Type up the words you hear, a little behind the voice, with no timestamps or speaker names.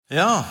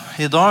Ja,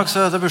 i dag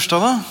så det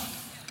bursdag da.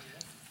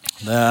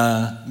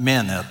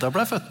 Menigheten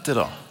ble født i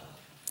dag.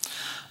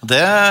 Og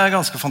det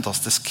ganske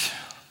fantastisk.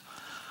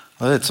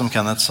 Det litt som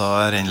Kenneth sa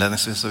her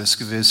innledningsvis,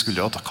 vi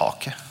skulle jo ta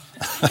kake.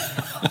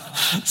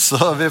 Så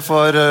vi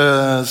får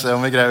se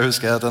om vi greier å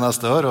huske det til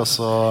neste år, og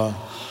så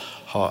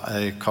ha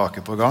en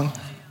kake på gang.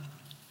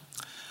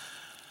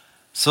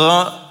 Så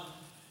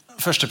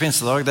første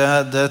pinsedag,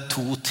 det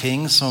to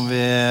ting som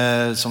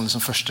liksom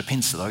første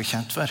pinsedag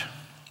kjent for.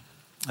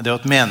 Det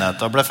at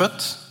menigheten ble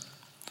født,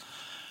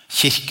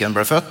 kirken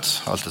ble født,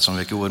 alt det som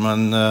hvilke ord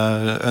man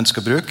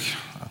ønsker å bruke.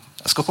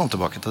 Jeg skal komme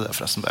tilbake til det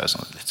forresten, bare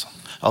sånn, litt sånn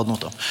ad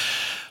notam.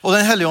 Og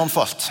den hellige ånd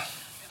falt.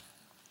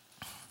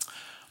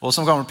 Og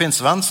som gammel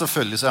pinsevenn,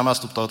 selvfølgelig så er jeg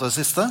mest opptatt av det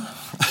siste.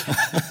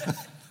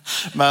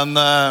 Men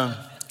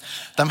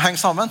de henger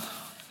sammen.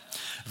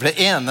 For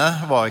det ene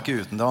var ikke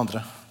uten det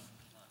andre.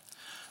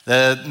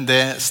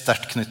 Det er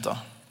sterkt knyttet.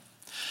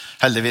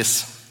 Heldigvis.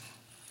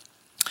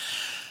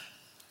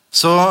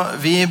 Så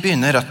vi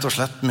begynner rett og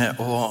slett med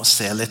å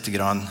se litt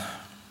grann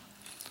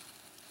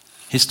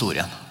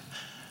historien.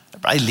 Det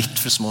ble litt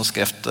for små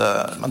skrift,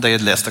 men det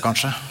leste jeg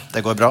kanskje.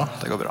 Det går bra,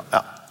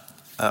 ja.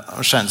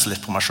 Jeg skjennes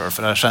litt på meg selv,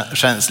 for jeg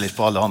skjennes litt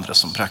på alle andre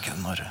som preker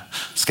når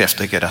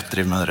skriftet ikke rett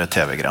driver med det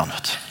TV-greiene.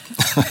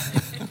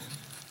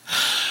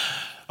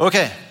 Ok,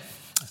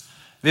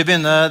 vi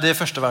begynner de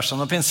første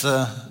versene når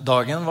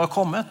pinsedagen var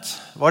kommet.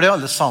 Var de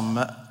alle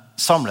sammen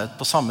samlet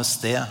på samme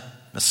sted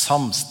med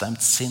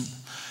samstemt sinn.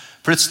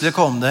 Plutselig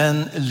kom det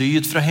en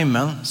lyd fra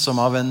himmelen som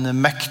av en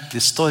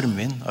mektig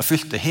stormvind og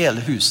fylte hele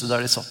huset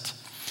der de satt.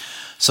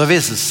 Så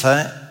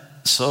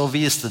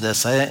viste det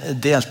seg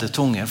delte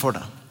tunger for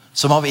dem,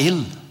 som av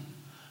ild,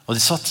 og de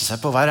satte seg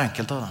på hver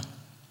enkelt av dem.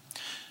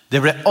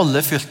 De ble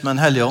alle fylt med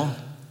en hellig ånd,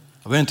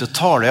 og begynte å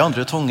tale i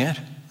andre tunger,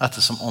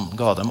 ettersom ånden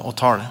ga dem å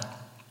tale.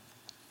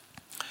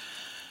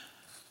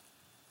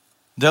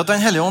 Det at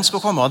den hellige ånd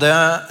skulle komme,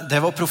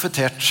 det var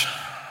profetert.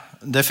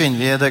 Det finner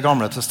vi i det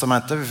gamle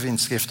testamentet, vi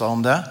finner skrifter om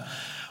det.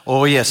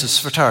 Og Jesus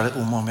forteller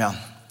om og om igjen.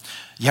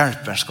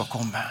 Hjelperen skal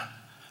komme.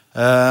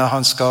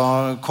 Han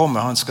skal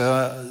komme, han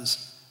skal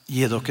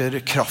gi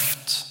dere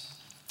kraft.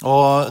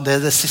 Og det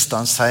er det siste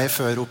han sier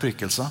før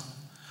opprykkelsen.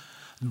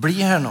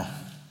 Bli her nå.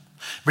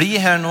 Bli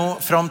her nå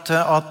frem til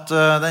at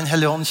den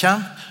hellige ånd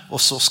kommer, og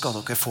så skal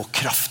dere få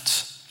kraft.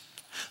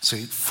 Så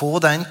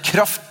få den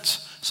kraft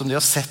som de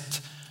har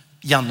sett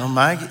gjennom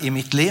meg i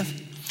mitt liv,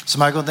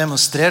 som jeg har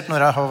demonstrert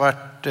når jeg har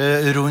vært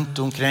rundt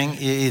omkring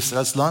i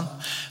Israels land.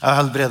 Jeg har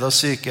helbredet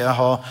syke, jeg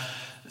har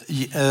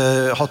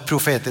hatt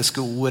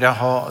profetiske ord, jeg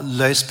har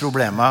løst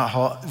problemer, jeg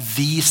har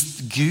vist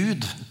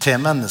Gud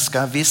til mennesker,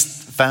 jeg har vist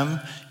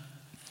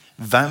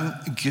hvem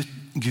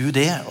Gud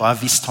er, og jeg har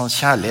vist hans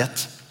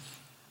kjærlighet.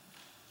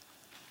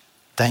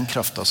 Den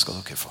kraften skal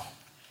dere få.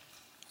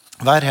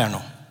 Vær her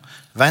nå.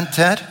 Vent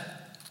her,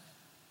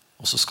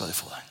 og så skal de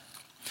få den.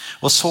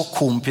 Og så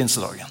kom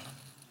pinsedagen.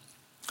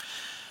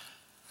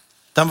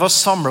 De var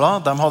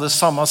samlet, de hadde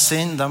samme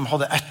sinn, de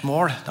hadde ett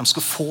mål. De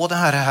skulle få det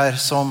her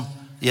som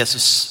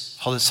Jesus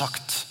hadde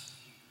sagt.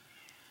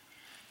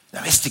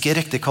 De visste ikke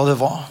riktig hva det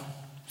var.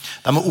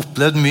 De har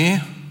opplevd mye,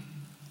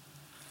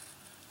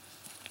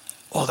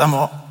 og de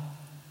har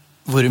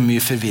vært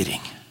mye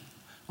forvirring.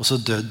 Og så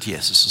døde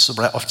Jesus, og så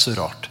ble alt så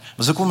rart.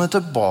 Men så kom de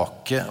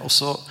tilbake, og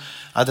så,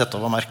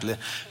 dette var merkelig.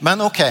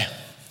 Men ok,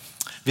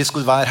 vi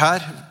skulle være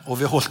her, og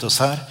vi holdt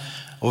oss her,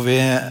 og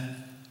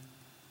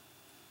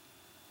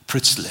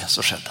plutselig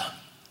så skjedde det.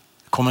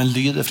 Det kom en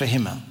lyd fra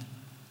himmelen.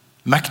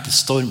 Mektig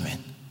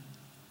stormvind.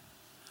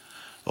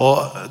 Og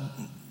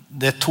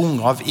det er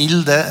tunge av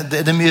ild.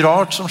 Det er mye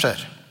rart som skjer.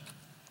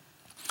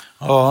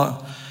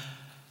 Og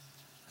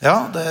ja,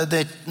 det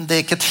er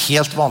ikke et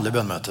helt vanlig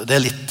bønnmøte. Det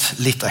er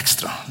litt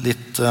ekstra.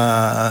 Litt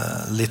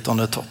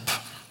on the top.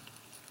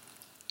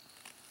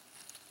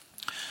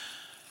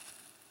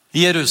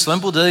 I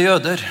Jerusalem bodde det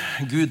jøder.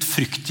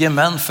 Gudfryktige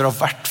menn fra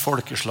hvert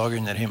folkeslag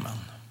under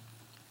himmelen.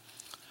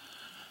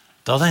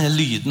 Da denne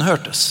lyden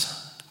hørtes,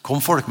 kom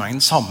folkemengden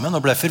sammen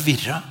og ble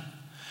forvirret,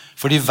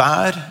 fordi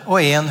hver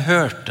og en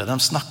hørte dem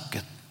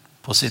snakket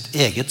på sitt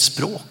eget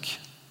språk.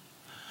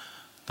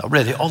 Da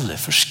ble de alle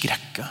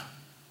forskrekket,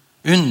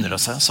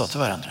 undret seg og sa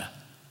til hverandre: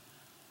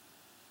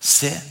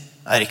 Se,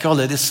 er ikke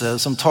alle disse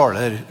som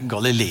taler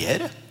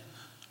galileere?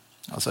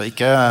 Altså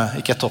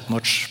ikke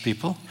top-notch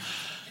people.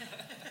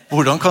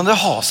 Hvordan kan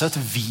det ha seg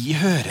at vi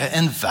hører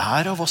en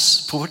hver av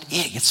oss på vårt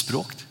eget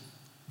språk?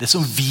 Det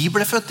som vi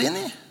ble født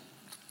inn i?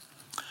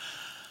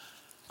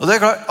 Og det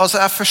er klart,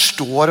 altså jeg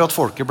forstår at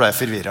folket ble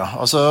forvirret.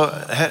 Altså,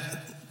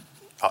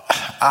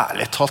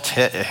 ærlig talt,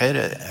 her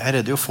er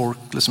det jo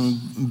folk, liksom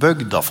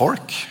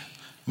bygdafolk,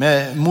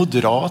 med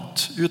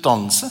moderat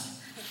utdannelse.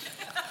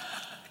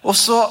 Og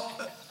så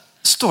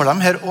står de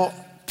her og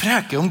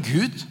preker om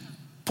Gud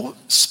på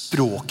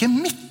språket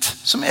mitt,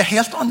 som er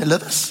helt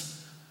annerledes.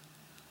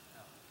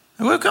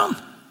 Det går jo ikke an.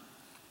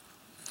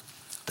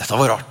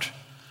 Dette var rart.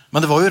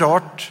 Men det var jo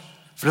rart,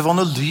 for det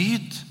var noe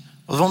lyd,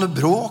 og det var noe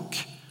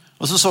bråk.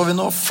 Og så vi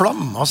noen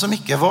flammer som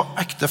ikke var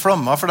ekte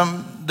flammer, for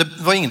det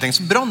var ingenting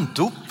som brant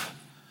opp.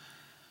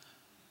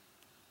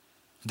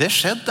 Det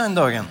skjedde den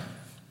dagen.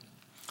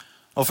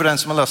 Og for den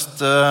som har lest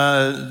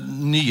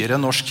nyere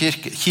norsk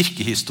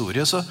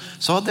kirkehistorie, så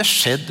har det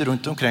skjedd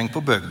rundt omkring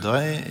på bygda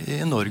i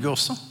Norge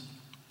også.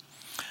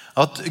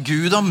 At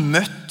Gud har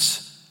møtt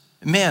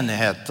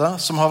menigheter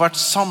som har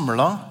vært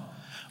samlet,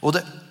 og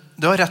det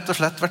har rett og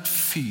slett vært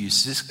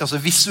fysisk,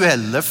 altså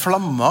visuelle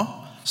flammer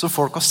som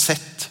folk har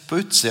sett på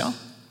utsida.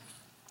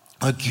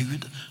 Og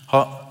Gud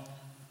har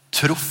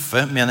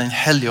truffet med den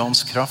hellige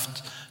ånds kraft,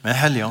 med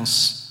den hellige ånds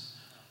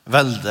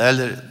velde,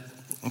 eller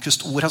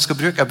hvilket ord jeg skal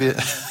bruke,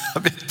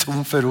 jeg blir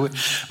tom for ord.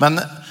 Men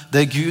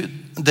det er Gud,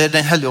 det er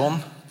den hellige ånd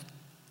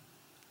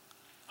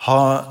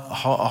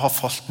har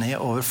falt ned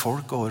over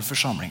folk og over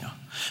forsamlinger.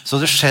 Så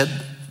det skjedde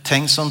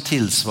ting som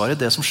tilsvarer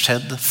det som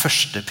skjedde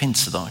første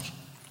pinsedag,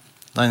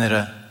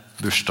 denne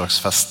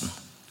bursdagsfesten.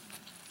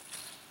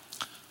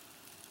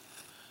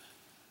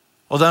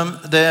 Og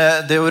det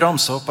er jo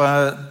ramset opp,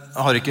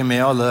 jeg har ikke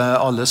med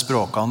alle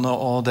språkene,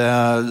 og det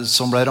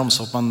som ble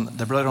ramset opp, men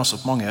det ble ramset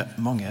opp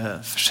mange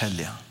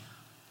forskjellige.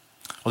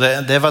 Og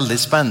det er veldig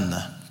spennende.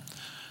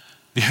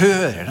 Vi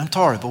hører dem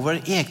tale på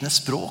våre egne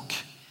språk,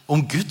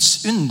 om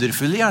Guds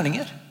underfulle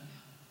gjerninger.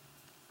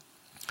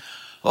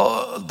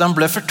 Og de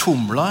ble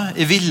fortumlet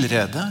i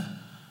villrede,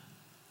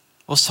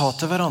 og sa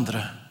til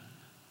hverandre,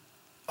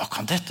 hva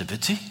kan dette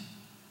bety?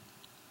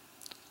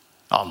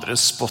 Andre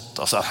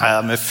spottet seg,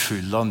 jeg er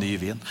full av ny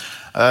vin.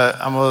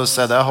 Jeg må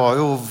si det, jeg har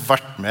jo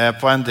vært med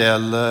på en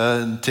del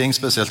ting,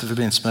 spesielt i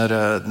forbindelse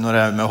med når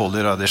jeg er med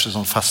Holy Radish,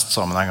 sånn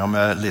festsammenhenger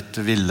med litt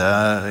ville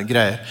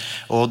greier.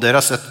 Og dere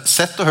har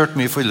sett og hørt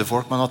mye fulle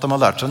folk, men at de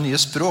har lært seg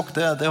nye språk,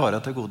 det har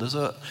jeg til gode.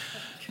 Så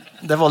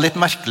det var litt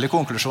merkelig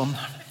konklusjon.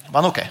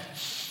 Men ok.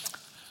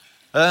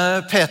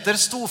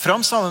 Peter sto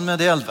fram sammen med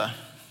de 11,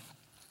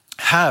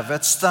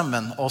 hevet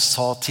stemmen og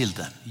sa til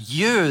dem,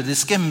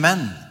 jødiske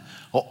menn,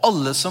 og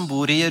alle som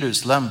bor i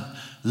Jerusalem,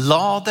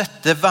 la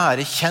dette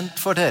være kjent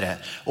for dere,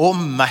 og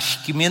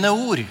merk mine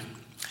ord.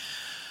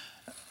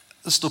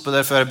 Stoppe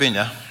der før jeg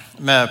begynner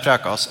med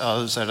prekas. Ja,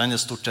 du ser den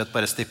er stort sett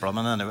bare stiplet,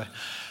 men anyway.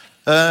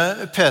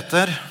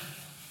 Peter,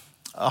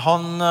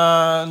 han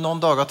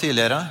noen dager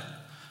tidligere,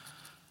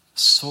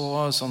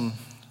 så sånn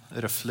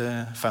røftlig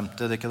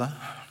 50, det ikke det?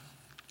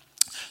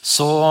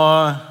 Så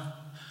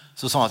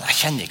sa han at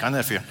jeg kjenner ikke han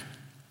der fyren.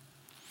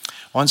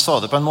 Og han sa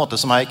det på en måte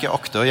som jeg ikke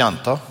akter å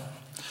gjenta.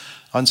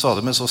 Han sa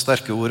det med så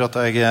sterke ord at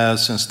jeg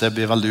synes det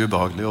blir veldig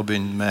ubehagelig å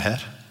begynne med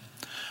her.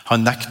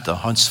 Han nekta,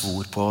 han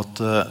svor på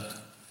at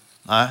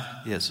nei,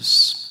 Jesus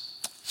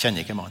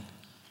kjenner ikke mann.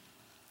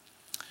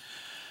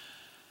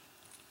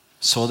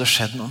 Så det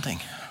skjedde noen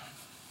ting.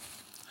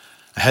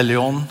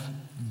 Hellige ånd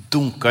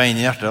dunket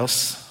inn i hjertet hans,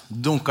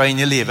 dunket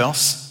inn i livet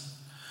hans.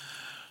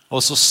 Og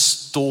så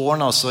står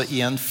han altså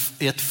i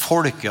et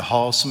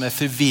folkehav som er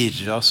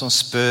forvirret, som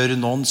spør,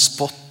 noen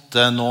spotter,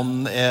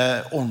 noen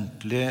er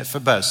ordentlig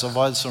forbauset av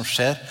hva som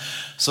skjer.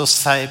 Så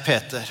sier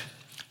Peter,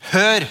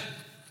 hør,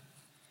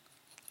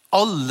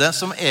 alle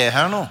som er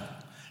her nå,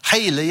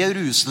 hele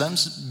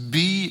Jerusalems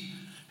by,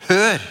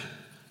 hør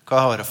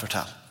hva jeg har å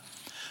fortelle.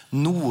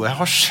 Noe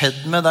har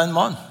skjedd med den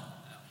mann.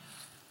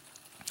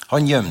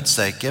 Han gjemte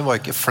seg ikke,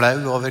 var ikke flau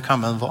over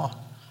hvem han var.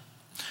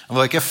 Han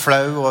var ikke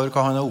flau over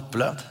hva han har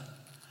opplevd.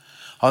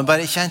 Han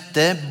bare kjente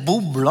det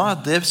bobla,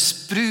 det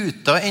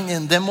spruta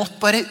inn, det måtte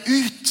bare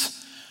ut.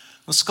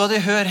 Nå skal de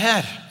høre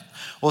her.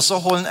 Og så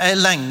holder han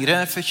en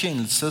lengre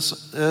forkynnelse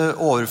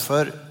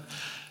overfor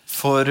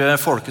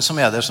folket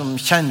som er der, som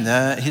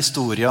kjenner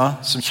historien,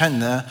 som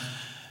kjenner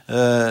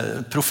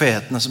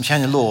profetene, som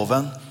kjenner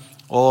loven.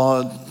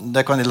 Og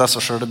det kan de lese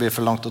selv, det blir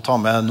for langt å ta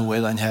med noe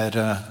i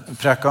denne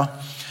preka.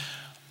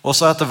 Og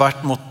så etter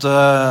hvert mot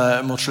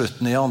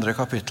slutten i andre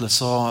kapittel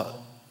så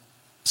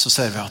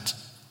ser vi at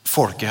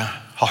folket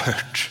har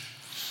hørt.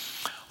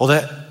 Og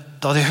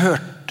da de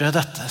hørte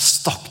dette,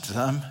 stakk det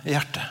dem i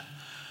hjertet.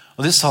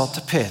 Og de sa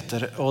til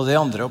Peter og de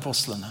andre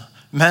apostlene,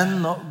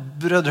 men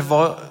brødre,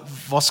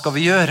 hva skal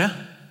vi gjøre?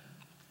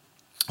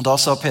 Og da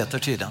sa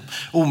Peter til dem,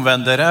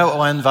 omvend dere,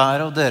 og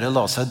enhver av dere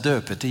la seg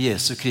døpe til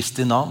Jesu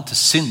Kristi navn, til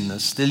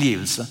syndenes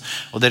tilgivelse,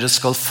 og dere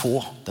skal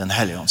få den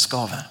hellige ånds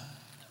gave.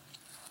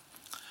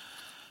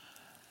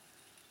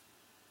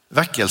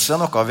 Vekkelse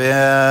er noe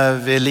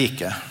vi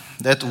liker.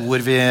 Det er et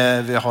ord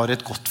vi har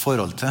et godt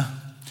forhold til,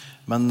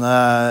 men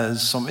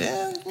som vi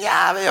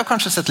har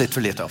kanskje sett litt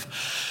for lite av.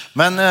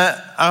 Men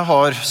jeg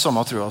har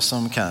samme trua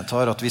som Kenneth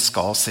har, at vi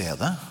skal se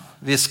det.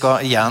 Vi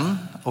skal igjen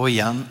og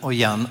igjen og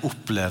igjen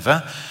oppleve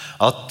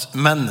at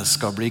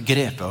mennesker blir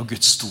grepet av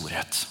Guds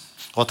storhet.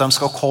 Og at de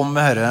skal komme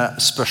med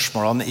disse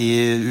spørsmålene i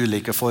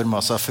ulike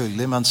former,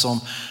 selvfølgelig, men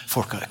som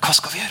folk har, hva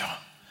skal vi gjøre?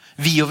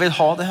 Vi vil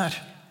ha det her.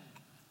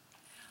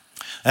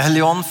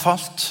 Hellige ånd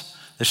falt.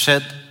 Det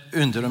skjedde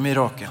under og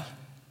mirakel.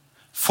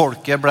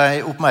 Folket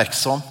ble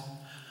oppmerksom,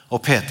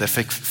 og Peter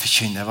fikk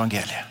forkynne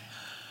evangeliet.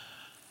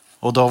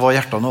 Og da var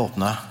hjertene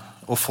åpne,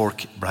 og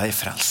folk ble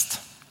frelst.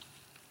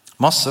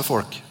 Masse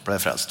folk ble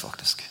frelst,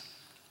 faktisk.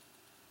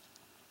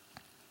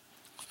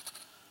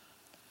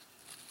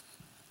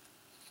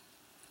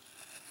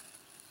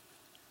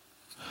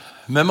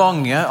 Med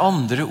mange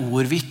andre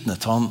ord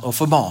vittnet han og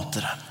formante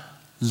dem.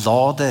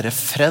 la dere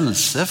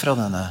frelse fra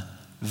denne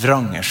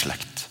vrange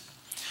slekt.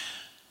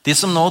 De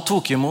som nå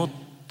tok imot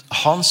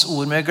hans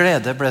ord med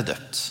glede ble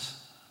døpt.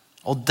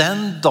 Og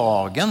den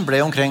dagen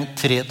ble omkring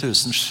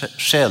 3000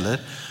 sjeler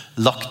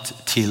lagt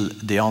til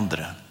de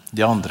andre.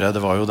 De andre,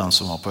 det var jo de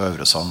som var på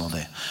øvre salen, og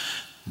de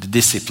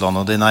disiplene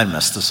og de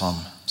nærmeste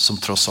som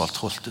tross alt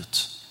holdt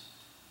ut.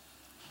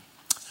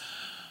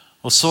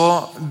 Og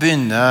så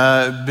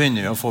begynner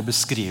vi å få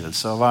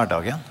beskrivelse av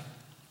hverdagen.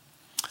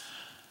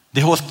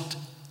 De holdt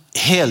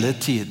hele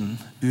tiden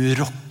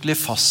urokkelig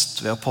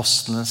fast ved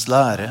apostlenes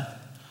lære.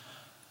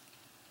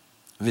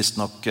 Visst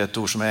nok et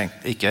ord som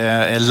ikke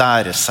er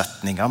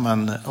læresetninger,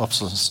 men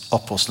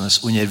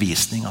apostlenes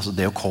undervisning. Altså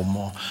det å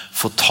komme og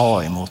få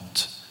ta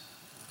imot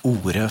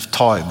ordet,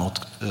 ta imot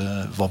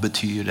hva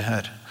betyr det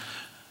her?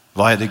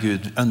 Hva er det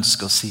Gud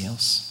ønsker å si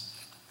oss?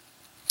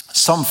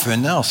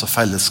 Samfunnet, altså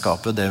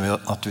fellesskapet, det er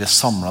at vi er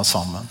samlet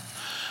sammen.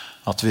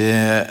 At vi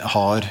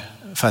har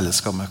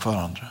fellesskap med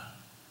hverandre.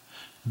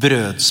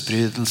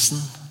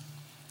 Brødsbrytelsen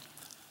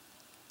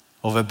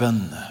og ved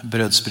bønne.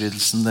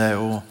 Brødsbrytelsen, det er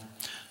jo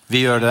vi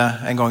gjør det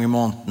en gang i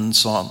måneden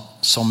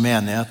som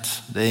menighet.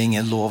 Det er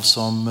ingen lov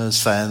som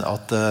sier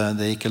at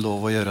det er ikke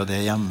lov å gjøre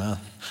det hjemme,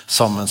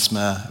 sammen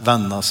med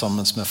venner,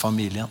 sammen med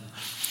familien.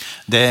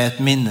 Det er et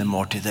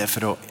minnemåltid det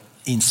for å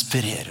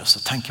inspirere oss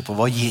og tenke på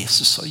hva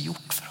Jesus har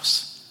gjort for oss.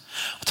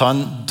 At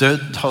han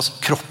død,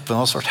 kroppen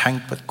hans vært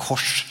hengt på et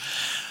kors,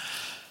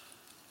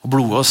 og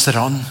blodet hans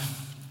rann.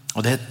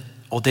 Og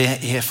det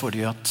er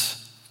fordi at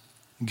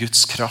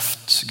Guds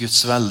kraft,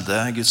 Guds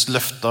velde, Guds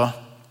løfter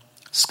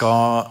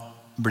skal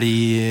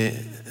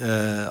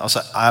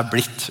er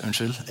blitt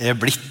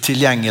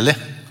tilgjengelig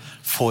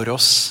for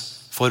oss,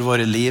 for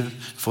våre liv,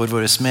 for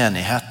vår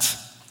menighet.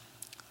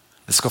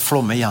 Det skal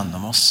flomme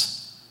gjennom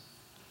oss.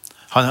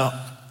 Han har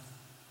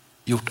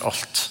gjort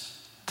alt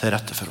til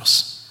rette for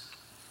oss.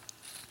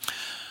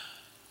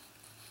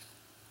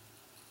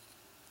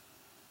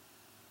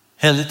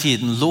 Hele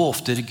tiden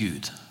lovte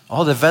Gud og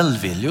hadde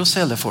velvilje hos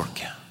hele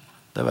folket.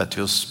 Det vet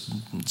vi jo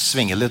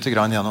svinger litt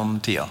gjennom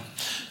tida.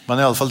 Men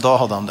i alle fall da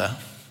hadde han det.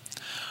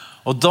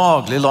 Og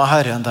daglig la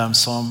Herren dem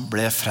som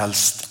ble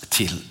frelst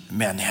til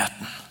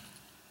menigheten.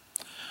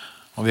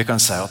 Og vi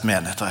kan si at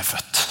menigheten er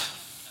født.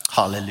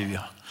 Halleluja.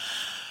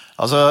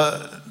 Altså,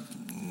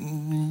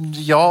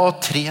 ja,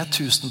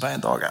 3000 på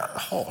en dag.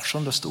 Jeg har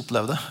sånn lyst til å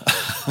oppleve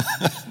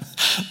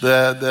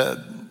det.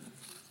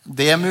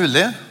 Det er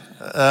mulig.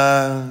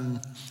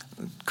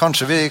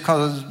 Kanskje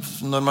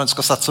når man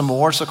skal sette seg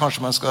mål, så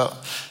kanskje man skal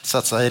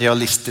sette seg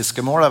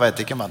realistiske mål. Jeg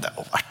vet ikke, men det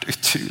har vært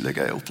utrolig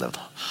gøy å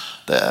oppleve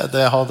det.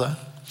 Det har det.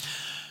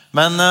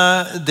 Men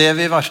det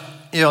vi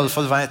i alle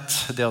fall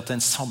vet, det er at det er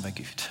den samme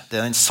Gud. Det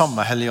er den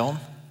samme Hellige Ånd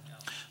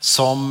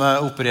som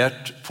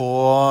opererte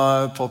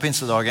på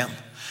pinsedagen.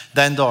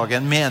 Den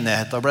dagen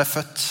menigheten ble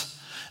født.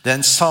 Det er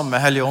den samme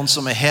Hellige Ånd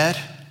som er her,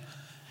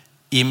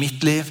 i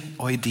mitt liv,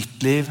 og i ditt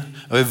liv,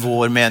 og i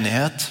vår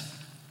menighet,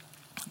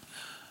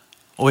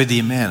 og i de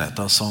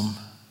menigheter som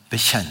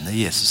bekjenner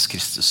Jesus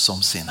Kristus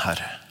som sin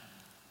Herre.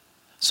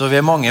 Så vi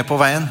er mange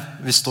på veien,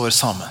 vi står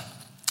sammen.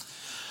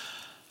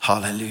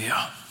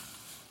 Halleluja.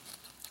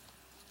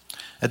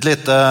 Et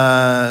lite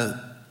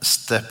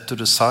step to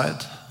the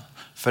side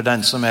for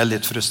den som er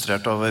litt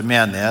frustrert over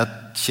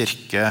menighet,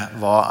 kirke,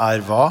 hva er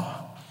hva?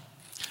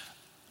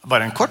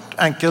 Bare en kort,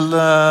 enkel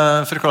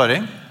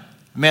forklaring.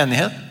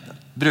 Menighet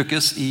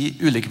brukes i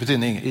ulike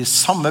betydninger, i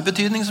samme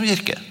betydning som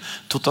kirke.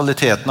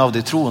 Totaliteten av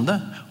de troende,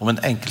 om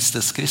en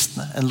enkeltes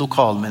kristne, en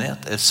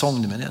lokalmenighet, en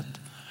sognemenighet.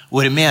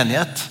 Ordet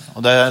menighet,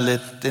 og det er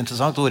litt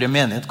interessant, ordet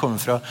menighet kommer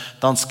fra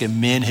danske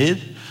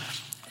menighet.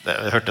 Det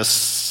hørtes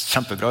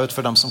kjempebra ut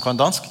for dem som kan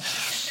dansk.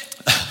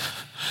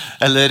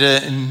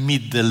 Eller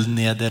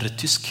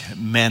middelnedertysk,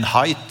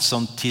 menheit,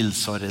 som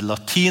tilsvarer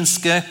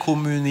latinske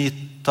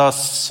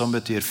communitas, som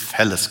betyr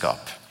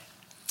fellesskap.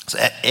 Så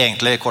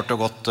egentlig kort og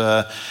godt,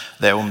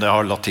 det er om det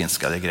har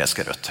latinske eller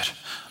greske røtter.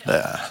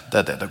 Det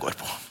er det går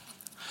på.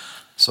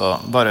 Så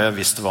bare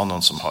hvis det var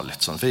noen som har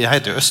litt sånn. For jeg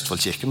heter jo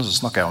Østfoldkirken, og så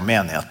snakker jeg om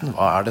menigheten.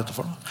 Hva er dette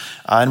for noe?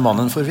 Er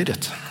mannen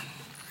forvirret?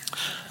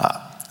 Ja,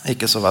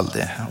 ikke så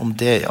veldig om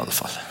det i alle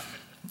fall.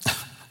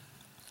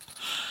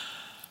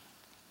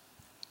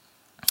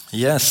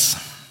 Yes.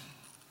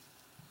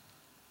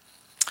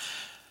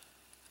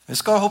 Vi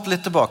skal hoppe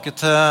litt tilbake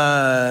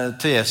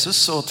til Jesus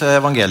og til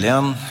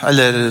evangelien,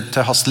 eller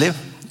til hans liv.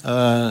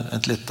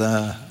 Et lite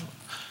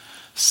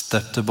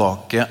step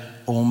tilbake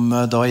om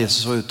da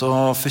Jesus var ute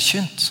og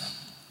forkynt.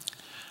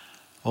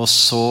 Og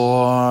så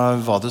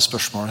var det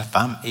spørsmålet,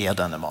 hvem er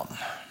denne mannen?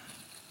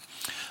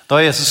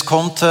 Da Jesus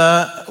kom til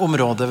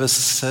området ved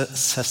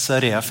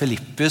Caesarea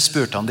Philippi,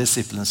 spurte han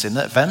disiplene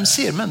sine, hvem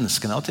sier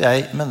menneskene at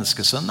jeg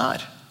menneskesønn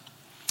er?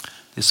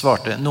 De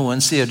svarte,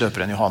 noen sier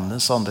døperen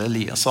Johannes, andre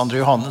Elias, andre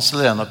Johannes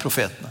eller en av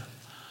profetene.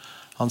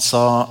 Han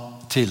sa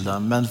til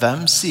dem, men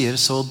hvem sier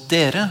så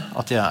dere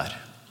at jeg er?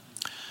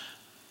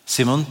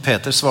 Simon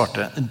Peter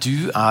svarte,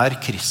 du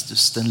er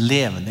Kristus, den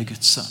levende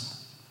Guds sønn.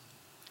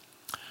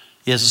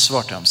 Jesus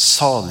svarte ham,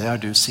 salig er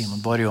du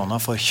Simon Barjona,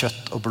 for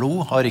kjøtt og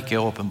blod har ikke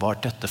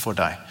åpenbart dette for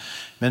deg,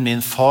 men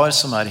min far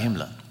som i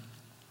himmelen.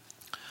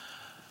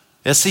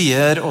 Jeg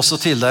sier også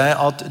til deg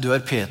at du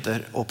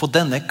Peter, og på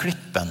denne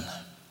klippen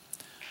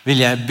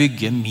vil jeg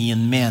bygge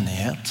min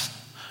menighet,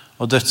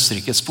 og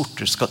dødsrikets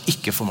porter skal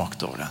ikke få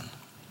makt over den.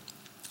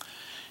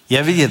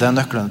 Jeg vil gi deg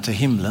nøklene til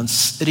himmelens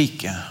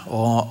rike,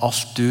 og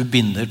alt du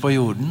binder på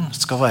jorden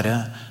skal være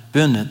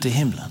bundet i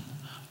himmelen.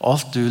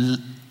 Alt du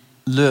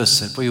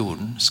løser på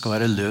jorden skal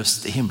være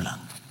løst i himmelen.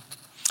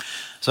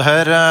 Så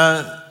her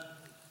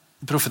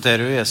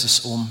profeterer jo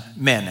Jesus om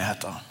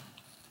menigheten.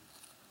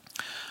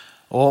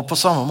 Og på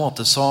samme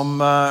måte som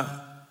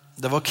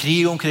det var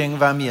krig omkring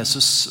hvem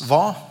Jesus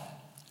var,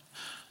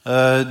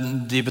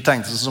 de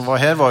betegnelsene som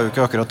var her var jo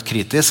ikke akkurat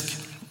kritisk.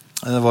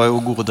 Det var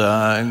jo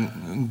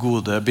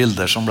gode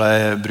bilder som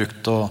ble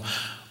brukt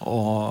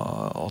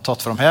og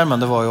tatt fram her, men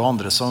det var jo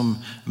andre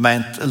som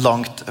mente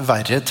langt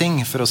verre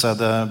ting, for å si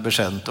det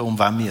beskjedent, om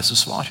hvem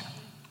Jesus var.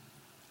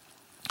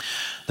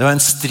 Det var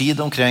en strid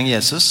omkring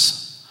Jesus,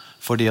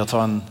 fordi at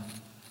han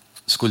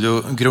skulle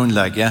jo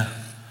grunnlegge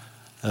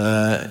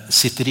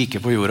sitt rike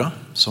på jorda,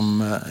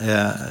 som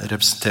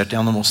representert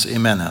gjennom oss i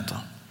menigheten.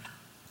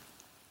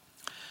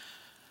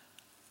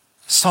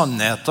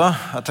 Sannheten,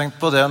 jeg tenkte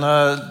på det når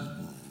jeg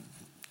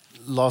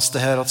las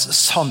det her, at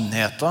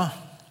sannheten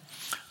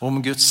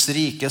om Guds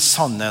rike,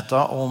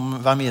 sannheten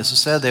om hvem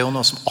Jesus det jo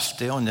noe som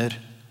alltid under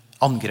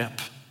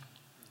angrep.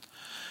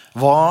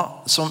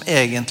 Hva som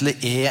egentlig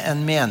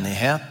en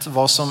menighet,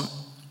 hva som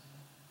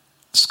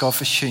skal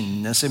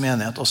forkynnes i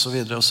menighet, og så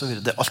videre,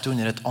 det alltid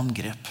under et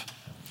angrep.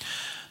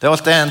 Det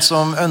alltid en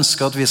som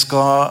ønsker at vi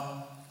skal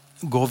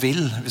gå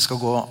vill, vi skal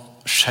gå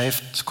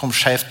skjevt, komme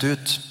skjevt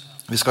ut.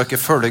 Vi skal ikke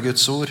følge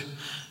Guds ord.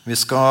 Vi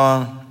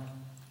skal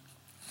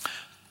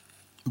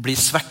bli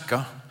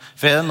svekket.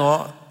 For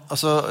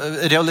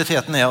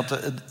realiteten at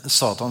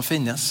Satan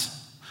finnes.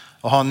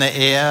 Og han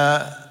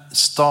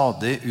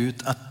stadig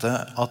ut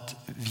etter at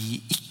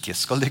vi ikke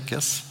skal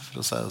lykkes,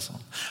 for å si det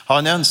sånn.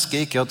 Han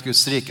ønsker ikke at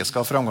Guds rike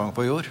skal ha framgang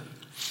på jord.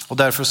 Og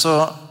derfor så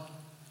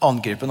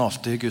angriper han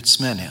alltid Guds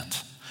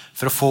menighet.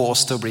 For å få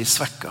oss til å bli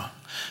svekket.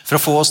 For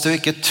å få oss til å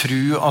ikke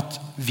tro at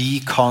vi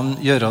kan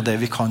gjøre det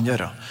vi kan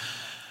gjøre.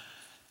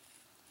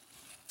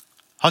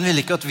 Han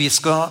vil ikke at vi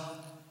skal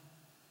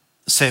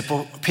se på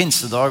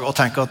pinsedag og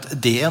tenke at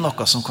det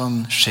noe som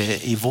kan skje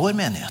i vår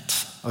menighet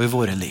og i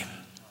våre liv.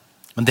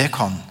 Men det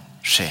kan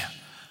skje.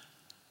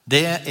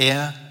 Det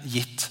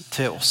gitt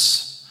til oss.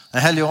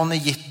 Den hellige ånd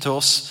gitt til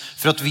oss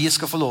for at vi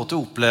skal få lov til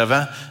å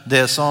oppleve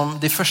det som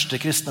de første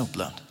kristne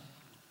opplevde.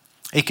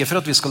 Ikke for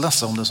at vi skal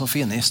lese om det som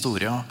fine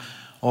historier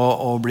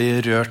og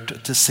bli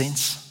rørt til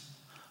sinns.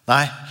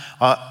 Nei,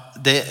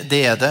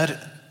 det der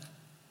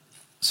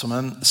som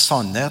en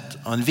sannhet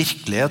og en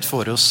virkelighet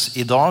for oss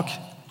i dag,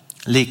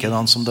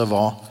 likedan som det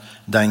var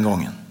den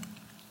gangen.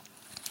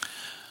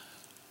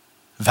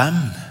 Hvem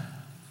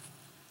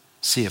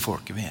sier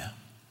folket vi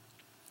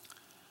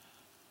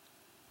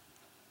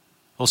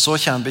Og så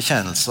kommer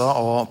bekjennelser,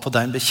 og på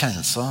den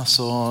bekjennelsen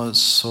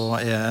så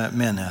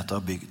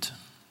menigheten bygd.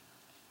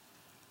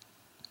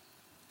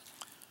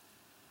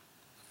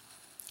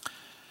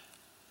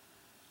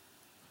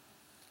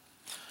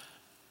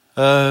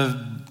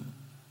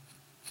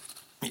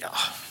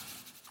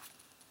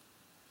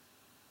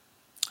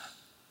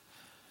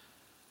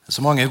 Så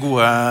mange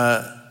gode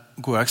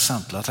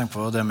eksempler. Jeg tenker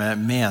på det med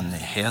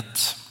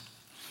menighet.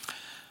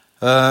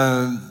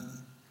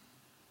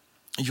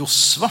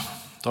 Josva,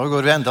 da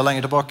går vi enda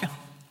lenger tilbake.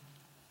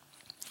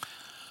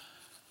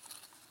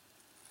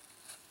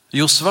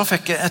 Josva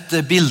fikk et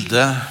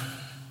bilde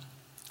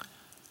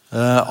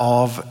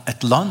av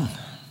et land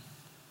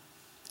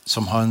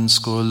som han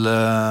skulle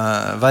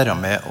være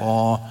med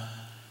og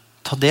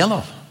ta del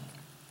av.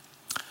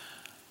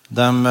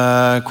 De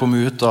kom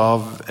ut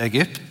av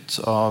Egypt,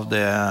 av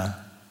det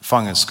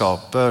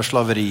fangenskapet,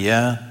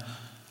 slaveriet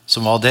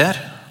som var der,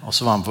 og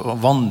så var han på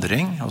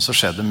vandring, og så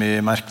skjedde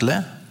mye merkelig.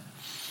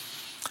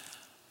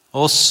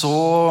 Og så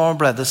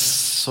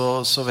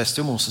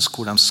visste jo Moses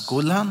hvor de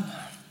skulle hen,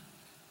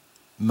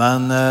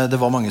 men det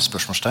var mange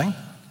spørsmålstegn.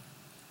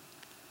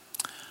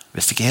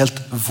 Visste ikke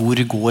helt hvor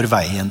går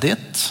veien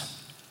dit.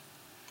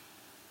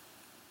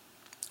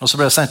 Og så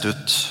ble det sendt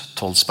ut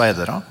 12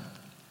 speidere.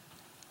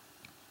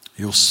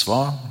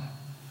 Josva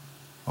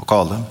og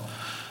Kaleb.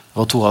 Det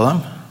var 2 av dem,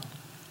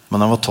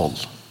 men de var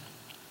 12.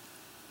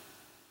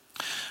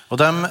 Og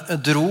de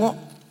dro,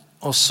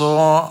 og så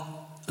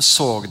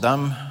de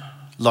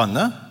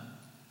landet.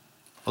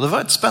 Og det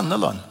var et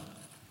spennende land.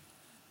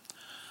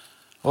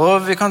 Og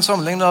vi kan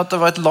sammenligne at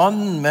det var et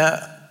land med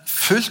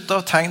fullt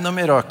av tegn og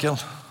mirakel.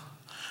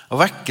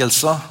 Og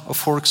vekkelser, og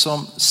folk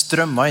som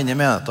strømmet inn i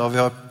menigheten, og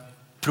vi har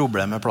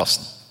problemer med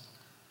plassen.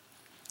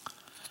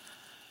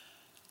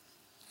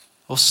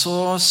 Og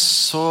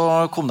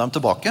så kom de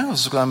tilbake, og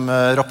så skulle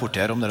de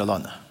rapportere om det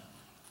landet.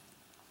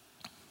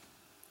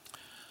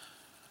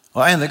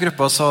 Og ene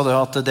gruppa sa det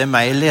at det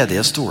mer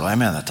ledige stoler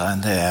i menigheten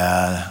enn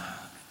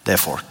det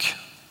folk.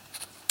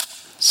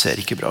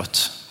 Ser ikke bra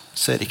ut.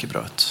 Ser ikke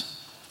bra ut.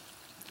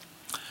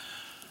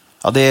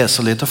 Ja, det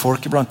så lite folk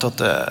iblant at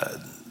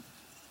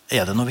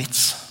det noe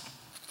vits.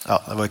 Ja,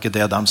 det var ikke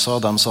det de sa.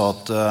 De sa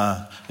at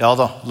ja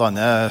da,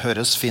 landet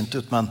høres fint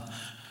ut, men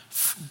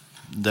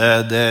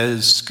det er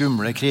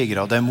skumle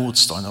krigere, det er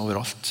motstand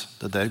overalt.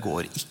 Det der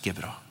går ikke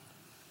bra.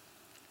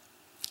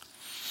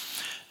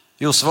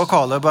 Josva og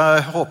Kaleb,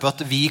 jeg håper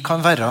at vi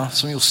kan være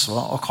som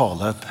Josva og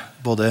Kaleb,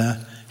 både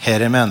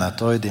her i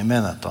menigheten og i de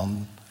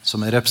menighetene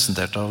som er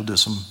representert av du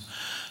som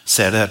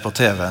ser det her på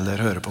TV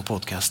eller hører på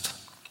podcast.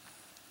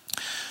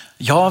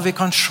 Ja, vi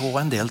kan se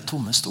en del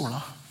tomme stoler.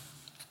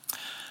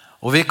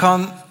 Og vi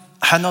kan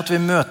hende at vi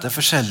møter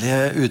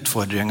forskjellige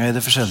utfordringer i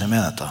de forskjellige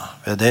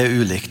menigheter. Det er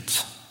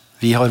ulikt.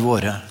 Vi har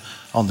våre,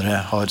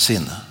 andre har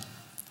sine.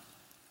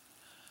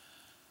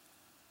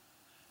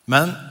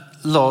 Men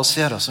la oss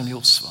gjøre som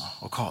Josva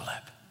og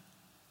Kaleb.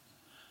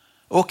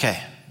 Ok,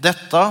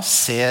 dette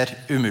ser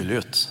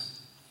umulig ut.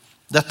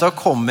 Dette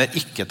kommer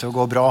ikke til å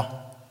gå bra.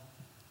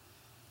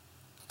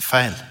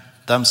 Feil.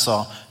 De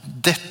sa,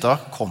 dette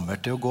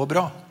kommer til å gå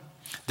bra.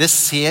 Det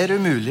ser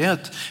umulig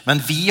ut, men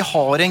vi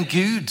har en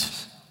Gud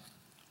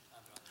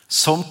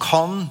som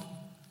kan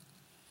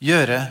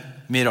gjøre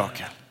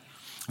mirakel.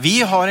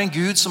 Vi har en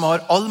Gud som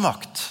har all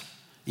makt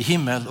i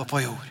himmel og på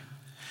jord.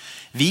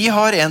 Vi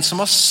har en som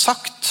har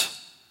sagt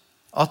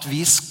at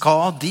vi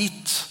skal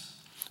dit.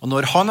 Og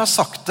når han har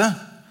sagt det,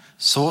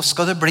 så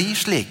skal det bli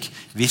slik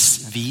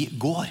hvis vi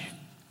går.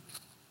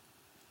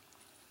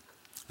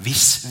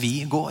 Hvis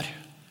vi går.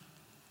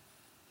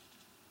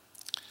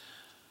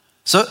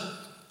 Så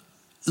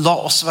la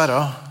oss være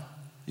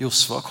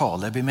Josva og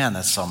Kaleb i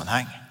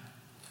menighetssammenheng.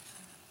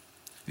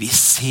 Vi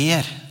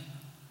ser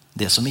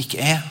det som ikke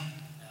er,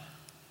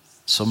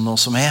 som noe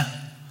som er,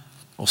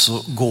 og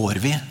så går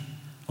vi,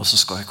 og så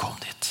skal vi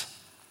komme dit.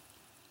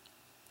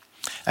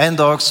 En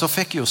dag så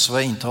fikk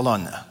Josva innta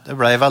landet. Det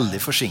ble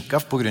veldig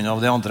forsinket på grunn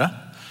av de andre.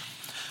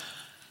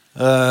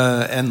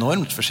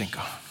 Enormt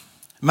forsinket.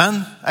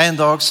 Men en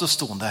dag så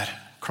stod han der,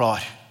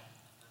 klar.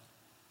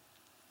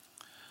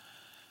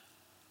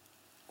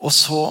 Og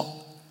så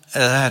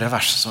er det dette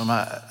verset som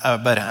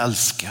jeg bare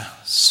elsker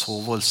så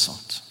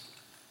voldsomt.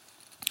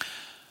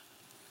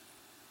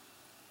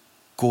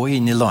 Gå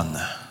inn i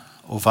landet,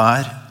 og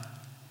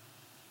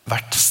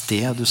hvert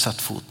sted du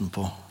setter foten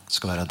på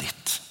skal være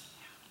ditt.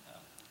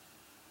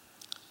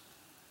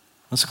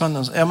 Men så kan du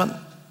si, ja, men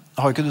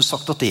har ikke du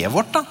sagt at det er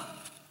vårt da?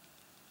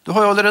 Du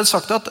har jo allerede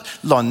sagt at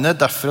landet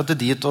derfor at det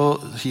er dit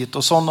og hit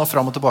og sånn og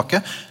frem og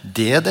tilbake,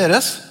 det er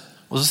deres.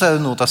 Og så sier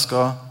du nå at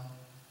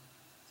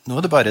nå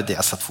er det bare det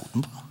jeg setter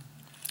foten på.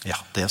 Ja,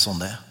 det er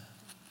sånn det er.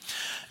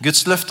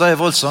 Guds løfter er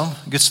voldsom.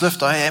 Guds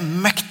løfter er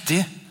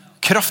mektig,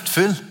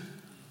 kraftfull.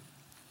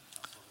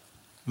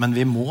 Men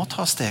vi må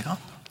ta stegene.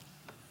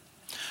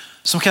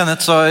 Som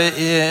Kenneth sa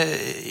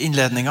i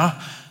innledningen,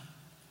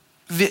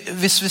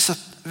 hvis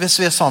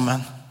vi er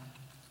sammen,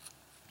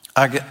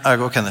 jeg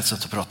og Kenneth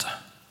sitter og prater,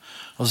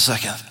 og så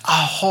sier Kenneth,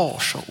 jeg har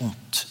så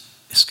ondt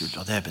i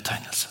skuldra, det er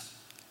betegnelse.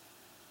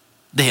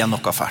 Det er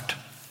noe fælt.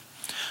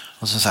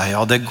 Og så sier jeg,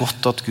 ja, det er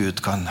godt at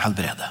Gud kan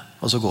helbrede.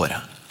 Og så går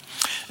jeg.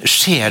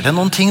 Skjer det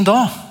noen ting da?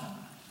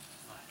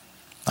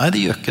 Nei,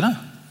 det gjør ikke det.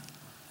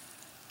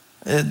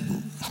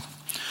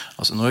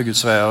 Altså, nå er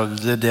Guds vei,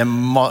 det er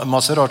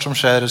masse rart som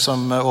skjer som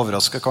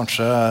overrasker.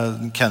 Kanskje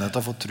Kenneth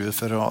har fått tro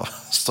for å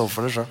stå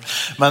for det selv.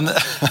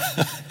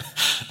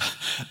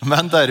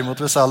 Men derimot,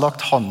 hvis jeg har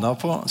lagt handa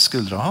på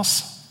skuldra hans,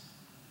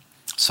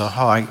 så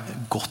har jeg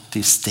gått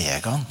i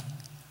stegene,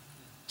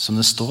 som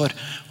det står,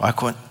 og jeg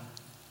kan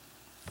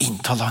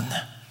innta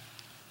landet.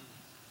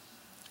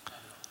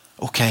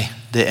 Ok,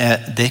 det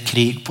er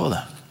krig på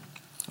det.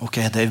 Ok,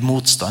 det er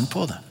motstand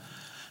på det.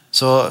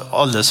 Så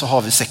alle så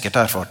har vi sikkert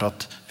erfart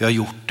at vi har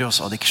gjort det, og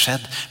så har det ikke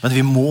skjedd. Men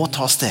vi må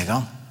ta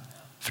stegene,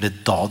 for det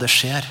er da det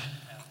skjer.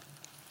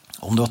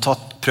 Om du har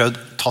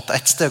tatt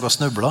ett steg og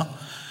snublet,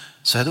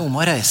 så er det om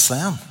å reise seg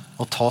igjen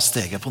og ta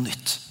steget på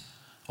nytt.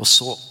 Og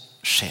så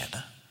skjer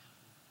det.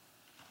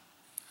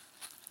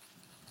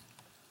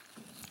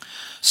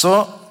 Så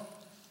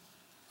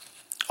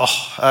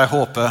jeg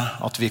håper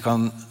at vi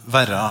kan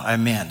være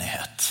en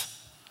menighet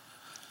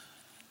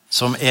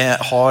som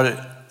har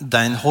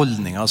den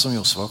holdningen som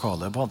Josva og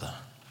Kaleb hadde.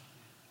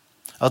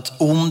 At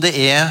om det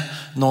er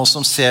noe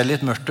som ser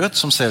litt mørkt ut,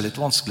 som ser litt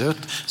vanskelig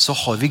ut, så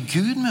har vi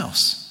Gud med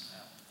oss.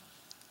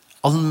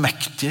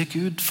 Allmektige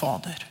Gud,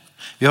 Fader.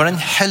 Vi har den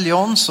Hellige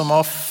Ånd som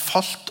har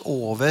falt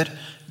over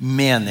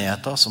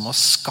menigheter, som har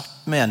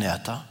skapt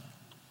menigheter,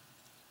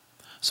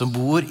 som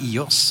bor i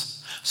oss,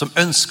 som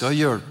ønsker å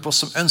hjelpe oss,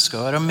 som ønsker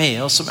å være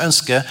med oss, som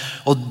ønsker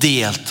å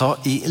delta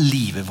i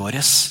livet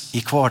vårt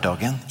i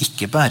hverdagen,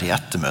 ikke bare i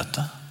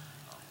ettermøte,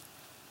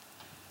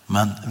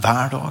 men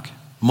hver dag,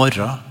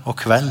 morgen og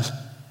kveld.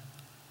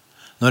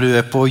 Når du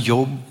er på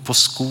jobb, på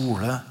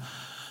skole,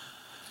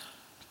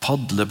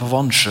 padler på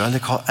vannsjø,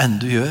 eller hva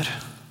enn du gjør,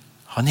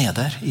 han er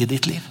der i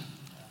ditt liv,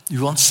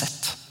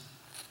 uansett.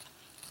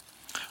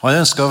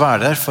 Han ønsker å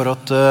være der for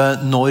at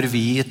når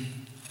vi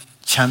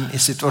kommer i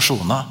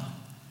situasjoner,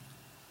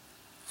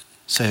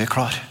 så er vi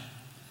klar.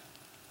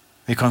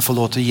 Vi kan få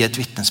lov til å gi et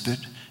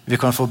vitnesbyrd. Vi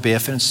kan få be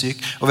for en syk.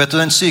 Og vet du,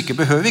 den syke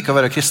behøver ikke å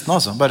være kristen,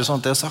 altså. Bare sånn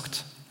at det er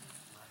sagt.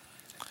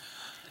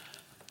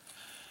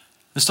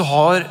 Hvis du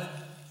har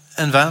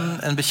en venn,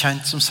 en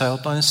bekjent som sier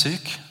at han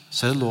syk,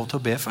 så det lov til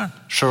å be for han,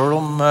 selv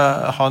om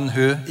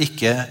hun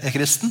ikke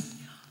kristen.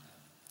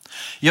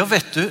 Ja,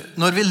 vet du,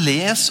 når vi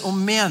leser om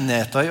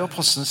menigheten i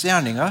apostelens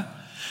gjerninger,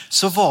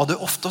 så var det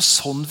ofte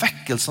sånn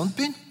vekkelsene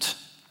begynte.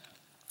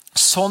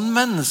 Sånn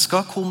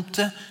mennesker kom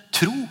til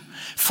tro,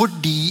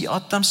 fordi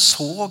at de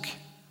så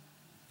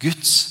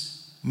Guds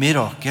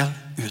mirakel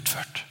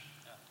utført.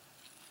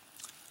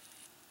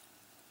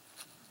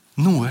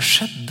 Noe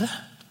skjedde.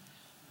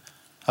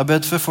 Jeg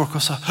bedt for folk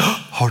og sa,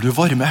 har du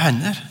varme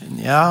hender?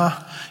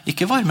 Ja,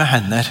 ikke varme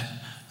hender.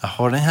 Jeg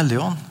har den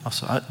hellige ånd.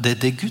 Altså, det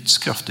er Guds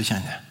kraft du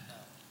kjenner.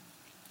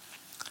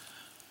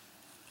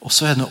 Og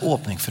så er det en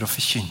åpning for å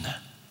forkynne.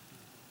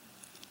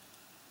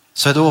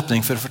 Så er det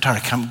åpning for å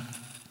fortelle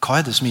hva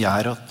er det som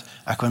gjør at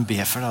jeg kan be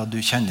for deg, at du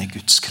kjenner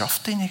Guds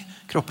kraft inn i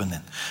kroppen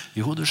din.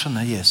 Jo, du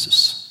skjønner Jesus.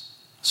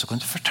 Så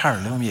kan du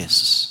fortelle om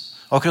Jesus.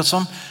 Akkurat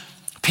som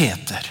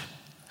Peter.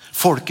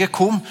 Folket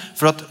kom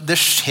for at det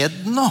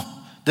skjedde noe.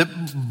 Det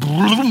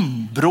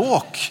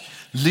bråk,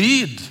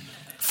 lyd.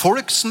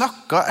 Folk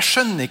snakket, jeg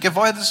skjønner ikke,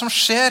 hva er det som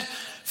skjer?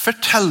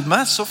 Fortell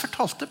meg, så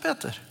fortalte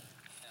Peter.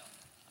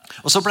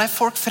 Og så ble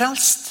folk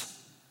frelst.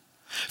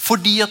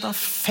 Fordi at de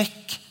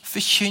fikk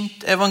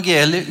forkynt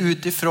evangeliet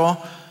ut ifra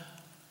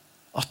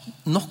at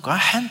noe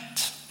har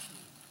hendt.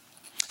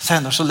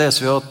 Senere så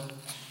leser vi at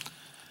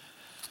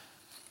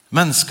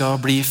mennesker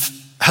blir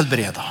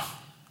helbredet.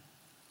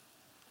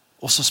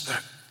 Og så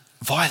spør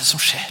hva er det som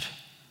skjer?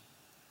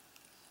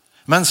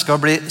 Mennesker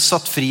blir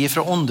satt fri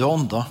fra ånde og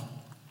ånder.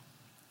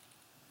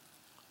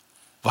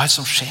 Hva er det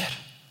som skjer?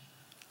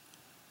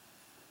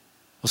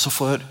 Og så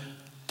får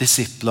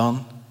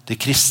disiplene, de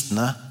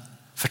kristne,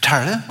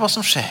 fortelle hva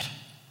som skjer.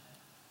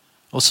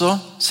 Og så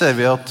ser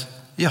vi at,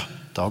 ja,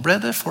 da ble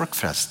det folk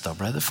frelst. Da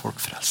ble det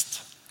folk frelst.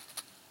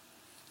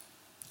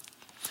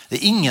 Det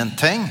er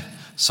ingenting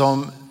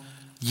som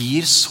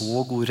gir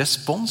så god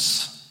respons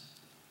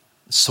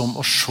som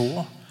å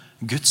se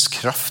Guds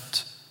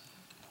kraft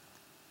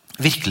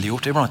virkelig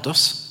gjort iblant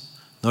oss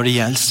når det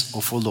gjelder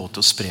å få lov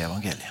til å spre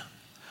evangeliet.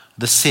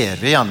 Det ser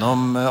vi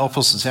gjennom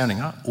apostelens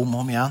gjerninger om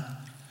og om igjen.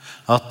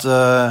 At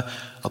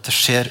det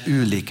skjer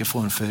ulike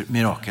former for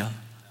mirakel.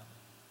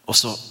 Og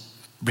så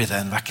blir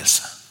det en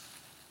vekkelse.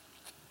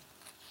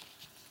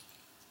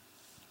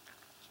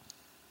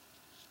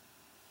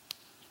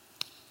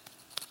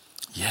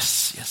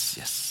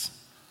 Yes.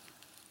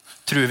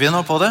 Tror vi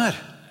nå på det her?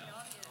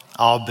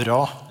 Ja,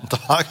 bra. Da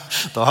har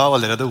jeg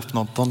allerede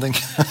oppnådd noen ting.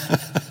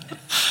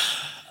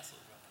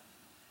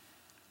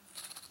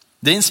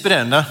 Det er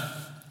inspirerende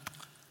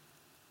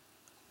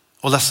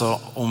å lese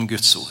om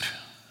Guds ord.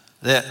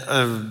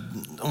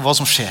 Om hva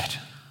som skjer.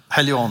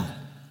 Hellige ånd.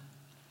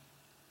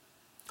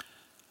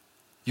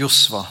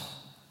 Josva.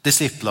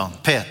 Disiplene.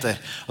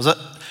 Peter. Altså,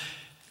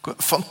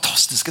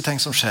 fantastiske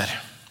ting som skjer.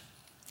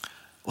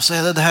 Og så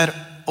er det her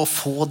å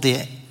få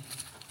det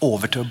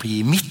over til å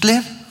bli mitt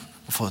liv,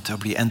 og få det til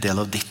å bli en del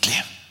av ditt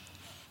liv.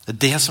 Det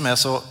er det som er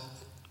så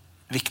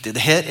viktig.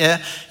 Det her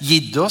er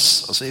gitt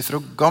oss, altså fra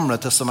gamle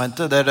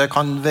testamentet, der det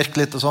kan virke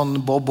litt sånn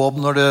bob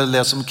når du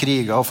leser om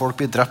kriger og folk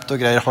blir drept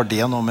og greier. Har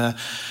det noe med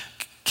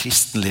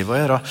kristenlivet å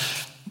gjøre?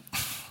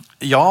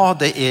 Ja,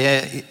 det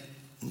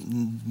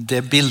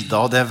er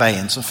bilder og det er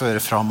veien som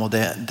fører fram, og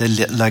det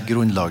legger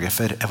grunnlaget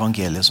for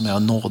evangeliet som er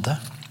av nåde.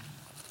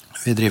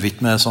 Vi driver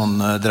ikke med sånn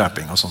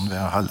dreping og sånn. Vi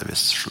har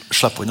heldigvis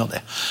slipper unna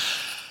det.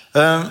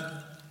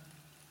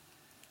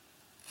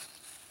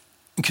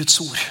 Guds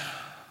ord,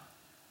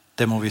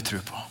 det må vi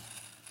tro på.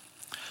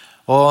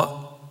 Og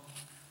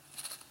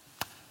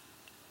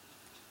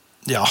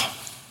ja,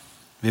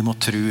 vi må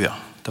tro, ja.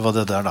 Det var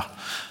det der da.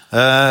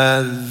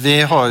 Vi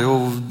har jo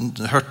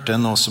hørt det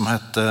noe som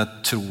heter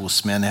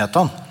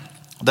trosmenigheten.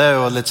 Det er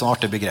jo et litt sånn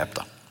artig begrep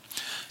da,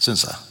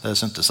 synes jeg. Det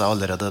syntes jeg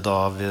allerede da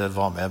vi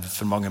var med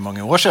for mange,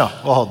 mange år siden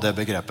og hadde det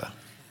begrepet.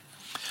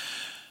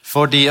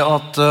 Fordi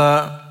at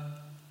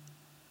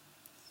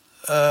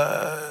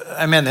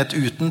jeg mener at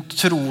uten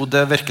tro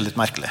det virker litt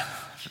merkelig.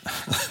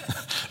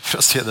 For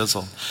å si det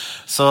sånn.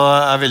 Så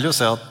jeg vil jo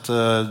si at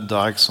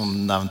da jeg som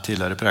nevnt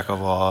tidligere preka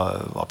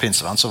var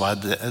pinsevenn, så var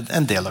jeg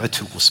en del av en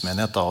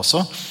trosmenighet da også.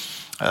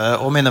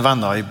 Og mine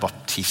venner i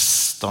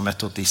baptister,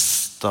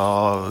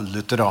 metodister,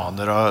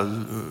 lutheranere,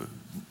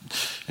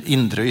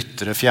 indre,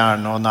 ytre,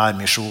 fjerne og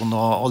nærmisjon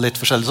og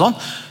litt forskjellig sånn,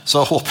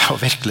 så håper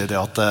jeg virkelig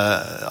det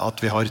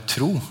at vi har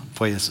tro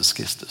på Jesus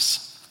Kristus.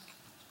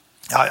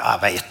 Ja, jeg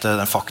vet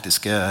den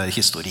faktiske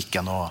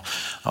historikken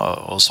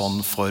og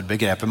sånn for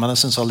begrepet, men jeg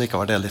synes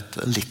allikevel det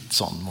er litt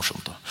sånn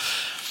morsomt da.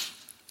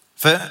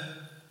 For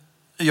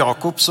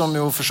Jakob, som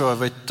jo for så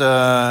vidt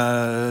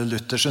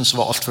Luther synes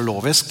var alt for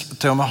lovisk,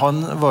 til og med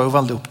han var jo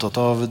veldig opptatt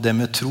av det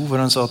med tro,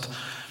 hvor han sa at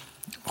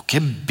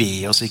ikke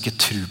be oss ikke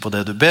tro på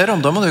det du ber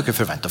om, da må du ikke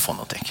forvente å få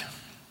noe.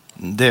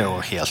 Det er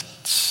jo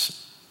helt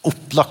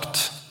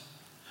opplagt.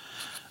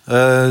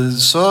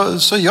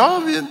 Så ja,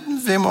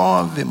 vi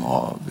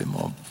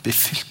må bli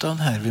fylt av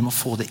den her. Vi må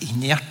få det inn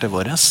i hjertet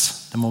vårt.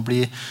 Det må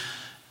bli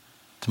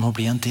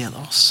en del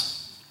av oss.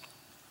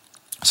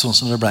 Sånn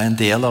som det ble en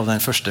del av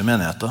den første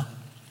menigheten.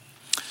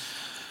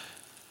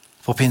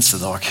 på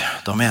pinsedag,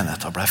 da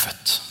menigheten ble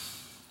født.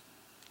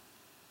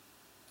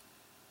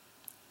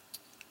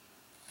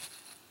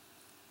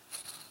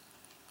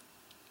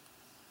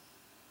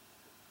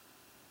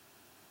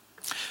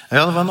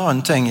 Ja, det var en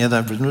annen ting i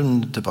det,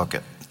 tilbake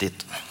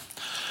dit.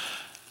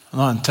 En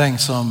annen ting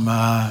som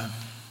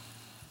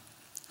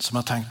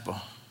jeg tenkte på.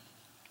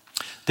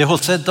 Det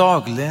holdt seg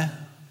daglig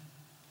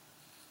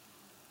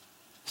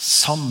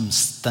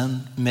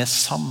med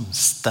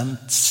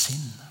samstemt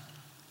sinn.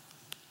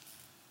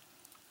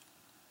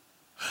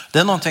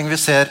 Det noen ting vi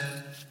ser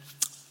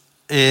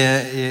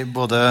i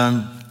både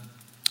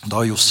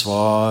da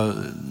Josva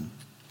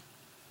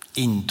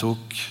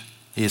inntok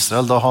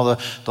Israel, da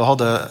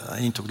hadde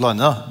inntok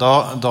landet,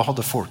 da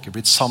hadde folket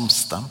blitt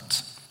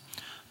samstemt.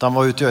 De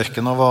var ute i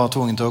ørken og var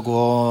tvunget til å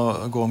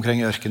gå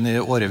omkring i ørken i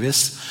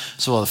årevis,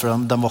 så var det for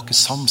de var ikke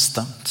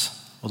samstemt,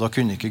 og da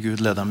kunne ikke Gud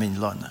lede dem inn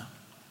i landet.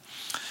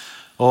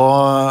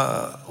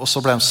 Og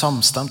så ble de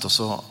samstemt, og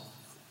så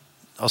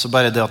altså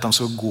bare det at de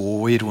skal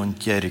gå i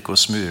rundt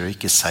Jerikos murer og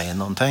ikke si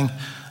noen ting,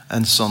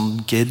 en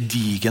sånn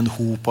gedigen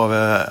hop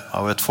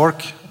av et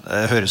folk,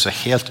 det høres jo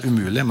helt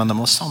umulig, men de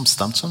var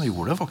samstemt som de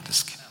gjorde det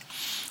faktisk.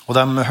 Og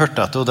de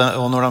hørte etter,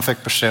 og når de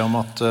fikk beskjed om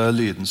at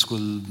lyden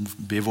skulle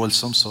bli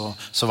voldsom,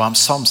 så var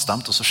de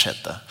samstemt, og så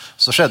skjedde det.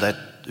 Så skjedde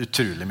et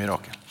utrolig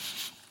mirakel.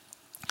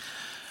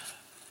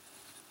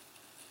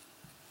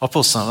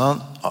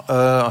 Apostlene,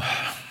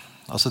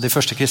 altså de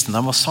første kristne,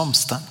 de var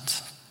samstemt.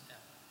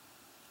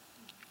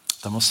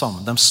 De var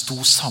sammen, de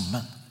sto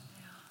sammen.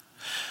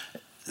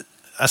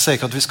 Jeg sier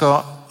ikke at vi skal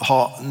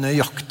ha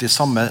nøyaktig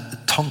samme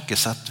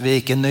tankesett. Vi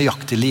er ikke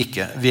nøyaktig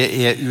like. Vi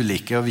er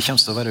ulike, og vi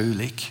kommer til å være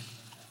ulike.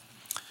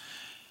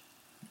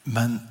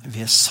 Men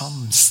vi er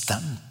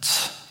samstemt.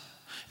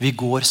 Vi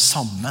går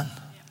sammen.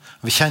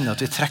 Vi kjenner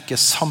at vi trekker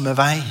samme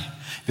vei.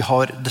 Vi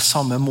har det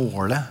samme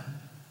målet.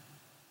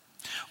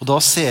 Og da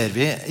ser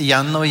vi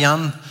igjen og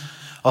igjen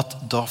at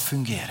da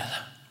fungerer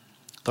det.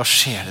 Da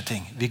skjer det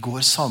ting. Vi går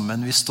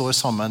sammen, vi står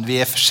sammen,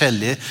 vi er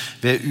forskjellige,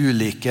 vi er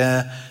ulike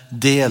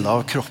deler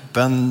av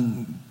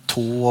kroppen,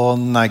 tå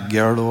og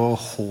negl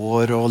og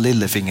hår og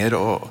lillefinger.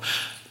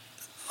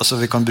 Altså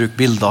vi kan bruke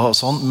bilder og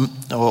sånn,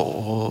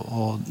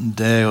 og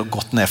det er jo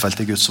godt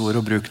nedfelt i Guds ord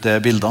å bruke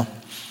det bildene.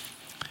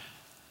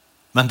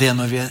 Men det er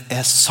når vi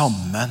er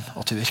sammen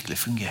at det virkelig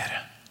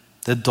fungerer.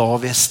 Det er da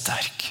vi er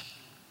sterke.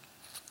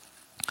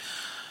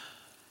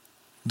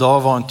 Da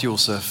vant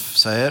Josef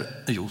seier,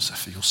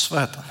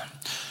 Josva heter han,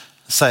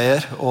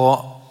 seier,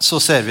 og så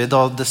ser vi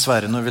da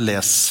dessverre når vi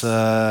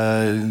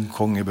leser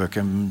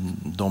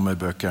kongebøkene,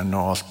 dommerbøkene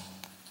og alt,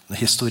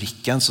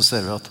 historikken, så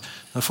ser vi at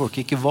når folk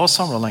ikke var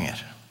samlet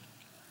lenger,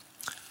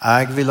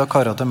 jeg vil ha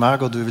karet til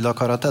meg, og du vil ha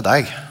karet til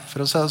deg,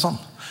 for å si det sånn.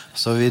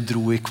 Så vi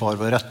dro i hver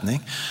vår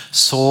retning.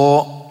 Så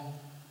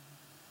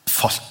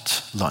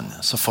falt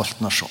landet, så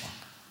falt nasjonen.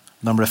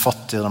 De ble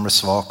fattige, de ble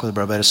svake, og det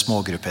ble bare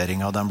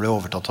smågrupperinger, og de ble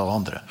overtatt av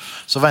andre.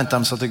 Så ventet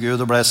de seg til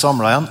Gud og ble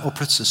samlet igjen, og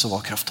plutselig så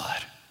var kraften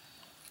der.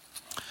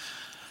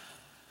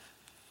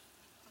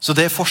 Så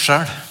det er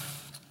forskjell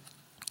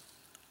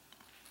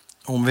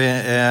om vi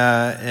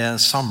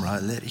er samlet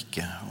eller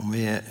ikke, om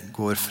vi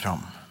går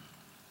fram.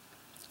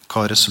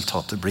 Hva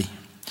resultatet blir.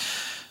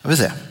 Jeg vil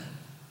se.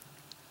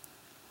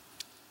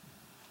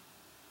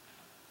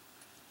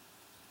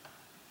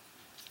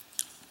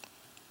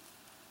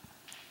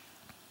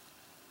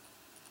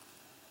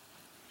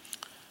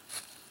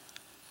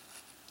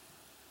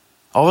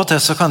 Av og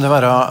til så kan det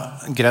være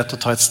greit å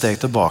ta et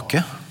steg tilbake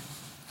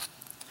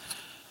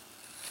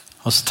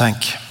og så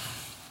tenk,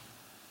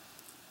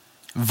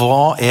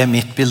 hva er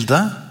mitt bilde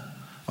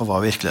og hva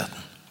er virkeligheten?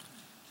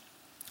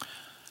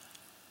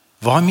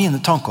 Hva er mine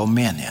tanker om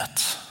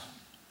menighet?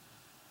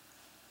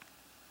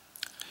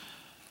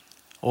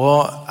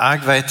 Og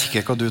jeg vet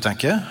ikke hva du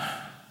tenker,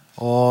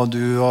 og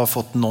du har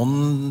fått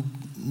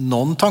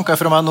noen tanker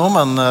fra meg nå,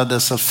 men det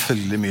er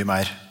selvfølgelig mye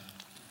mer.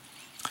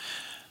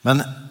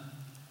 Men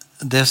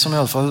det som i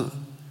alle fall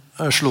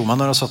slo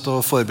meg når jeg satt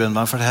og forberedte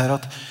meg for det her,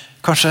 at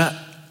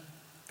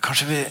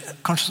kanskje vi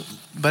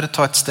bare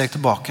ta et steg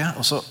tilbake,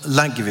 og så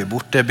legger vi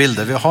bort det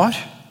bildet vi har,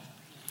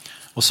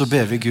 og så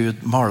ber vi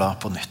Gud male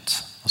på nytt.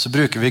 Og så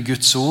bruker vi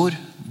Guds ord,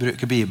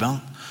 bruker Bibelen,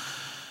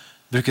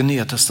 bruker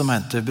Nye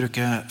Testamentet,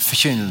 bruker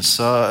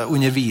forkynnelser,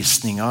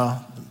 undervisninger,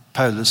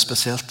 Paulus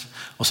spesielt,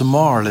 og så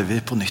maler vi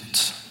på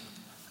nytt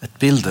et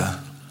bilde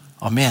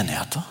av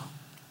menigheten.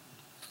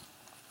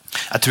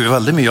 Jeg tror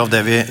veldig mye av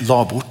det vi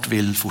la bort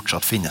vil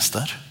fortsatt finnes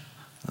der.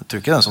 Jeg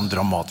tror ikke det er sånn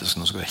dramatisk,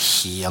 noe skal være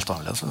helt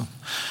annerledes.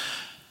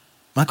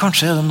 Men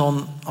kanskje er det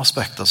noen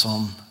aspekter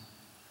som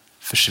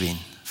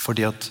forsvinner,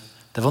 fordi at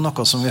det var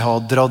noe som vi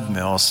har dratt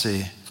med oss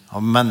av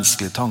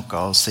menneskelige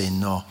tanker og sinn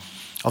og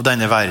av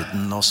denne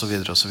verden og så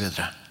videre og så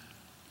videre.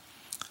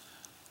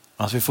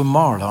 At vi får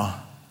male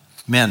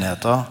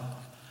menigheten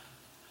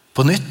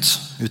på nytt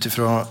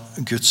utifra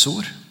Guds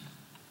ord.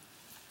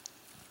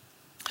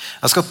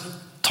 Jeg skal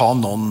ta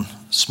noen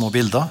små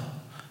bilder.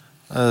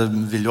 Jeg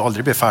vil jo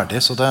aldri bli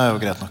ferdig, så det er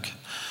jo greit nok.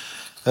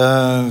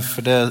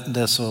 For det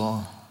er så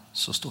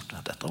stort.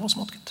 Dette var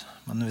smått,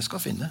 men vi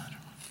skal finne det her.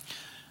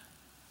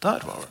 Der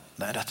var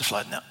den rette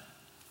sliden, ja.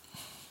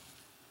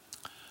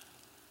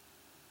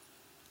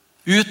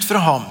 Ut fra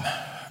ham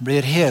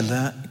blir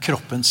hele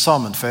kroppen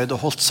sammenføyd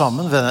og holdt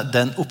sammen ved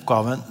den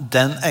oppgaven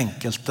det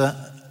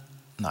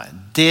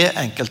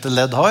enkelte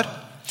ledd har,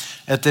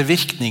 etter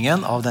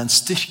virkningen av den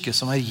styrke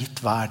som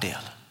gitt hver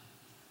del.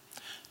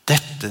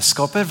 Dette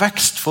skaper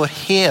vekst for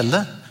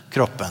hele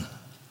kroppen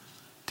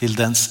til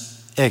dens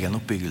egen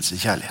oppbyggelse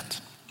i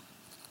kjærlighet.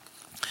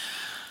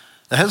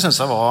 Det her synes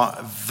jeg var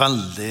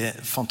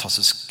veldig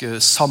fantastisk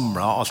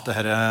samlet, alt det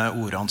her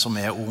ordene som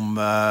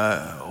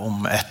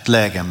om et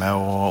legeme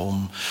og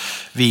om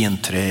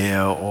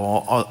vintre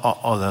og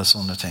alle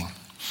sånne ting.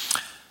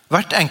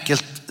 Hver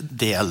enkelt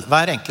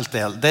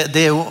del,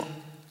 det jo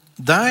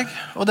deg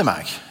og det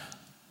meg.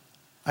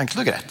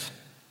 Enkelt og greit.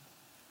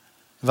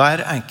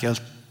 Hver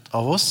enkelt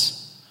av oss,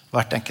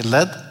 hvert enkelt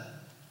ledd.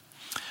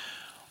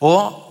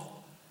 Og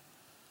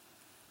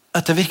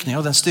etter virkning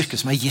av den styrke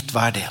som gitt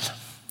hver del.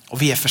 Og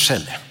vi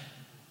forskjellige.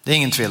 Det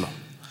ingen tvil om.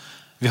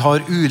 Vi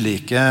har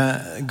ulike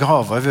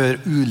gaver, vi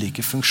har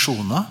ulike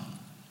funksjoner.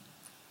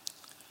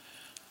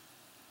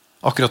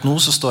 Akkurat nå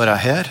så står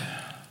jeg her.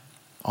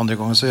 Andre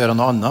ganger så gjør jeg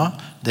noe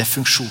annet. Det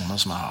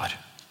funksjoner som jeg har.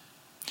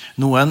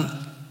 Noen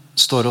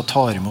står og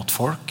tar imot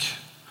folk.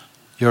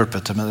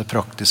 Hjelper til med det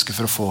praktiske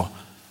for å få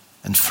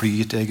en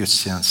flyt i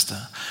gudstjeneste.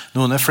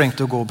 Noen flink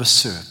til å gå og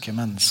besøke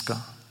mennesker.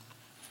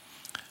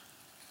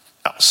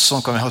 Ja, sånn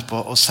kan vi holde på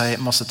å si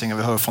masse ting.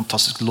 Vi har jo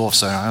fantastisk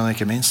lovsang,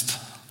 ikke minst.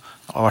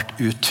 Det har vært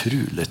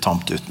utrolig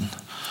tamt uten.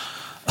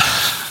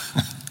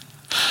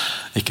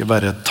 Ikke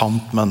bare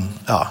tamt, men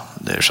ja,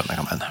 det skjønner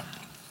jeg hva jeg mener.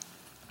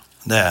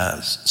 Det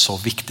så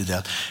viktig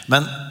del.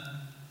 Men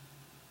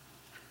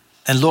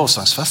en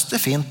lovsangsfest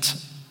fint,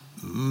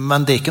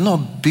 men det ikke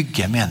noe å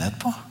bygge menighet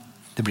på.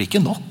 Det blir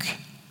ikke nok.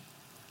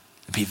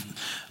 Vi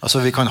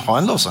kan ha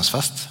en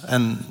lovsangsfest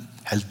en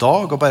hel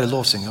dag og bare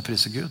lovsynge og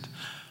prise Gud.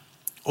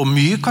 Og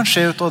mye kan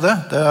skje ut av det.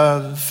 Det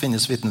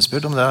finnes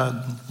vittnesbyrd om det.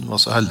 Jeg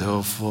var så heldig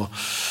å få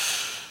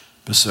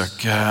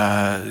besøke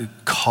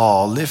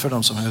Kali, for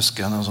de som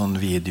husker en sånn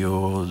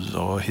video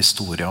og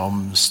historie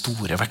om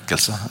store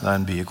vekkelser. Det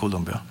en by i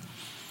Colombia.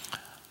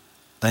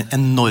 Den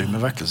enorme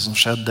vekkelse som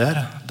skjedde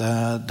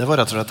der, det var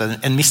rett og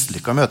slett en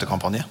mislykket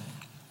møtekampanje.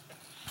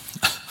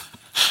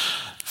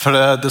 For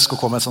det skulle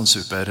komme en sånn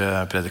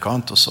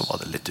superpredikant, og så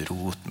var det litt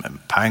rot med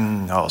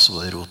penger, og så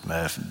var det rot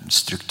med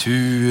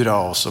strukturer,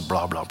 og så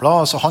bla bla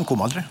bla, så han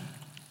kom aldri.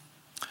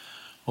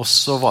 Og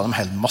så var det en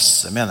hel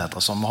masse menigheter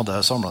som hadde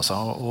samlet seg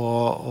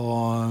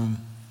og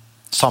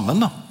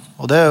sammen da.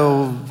 Og det jo,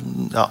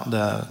 ja,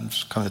 det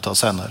kan vi ta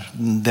senere.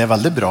 Det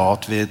veldig bra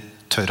at vi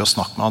tør å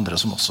snakke med andre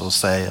som også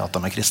sier at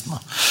de kristne.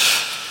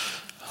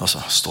 Altså,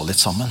 stå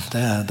litt sammen,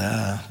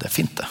 det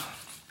fint det.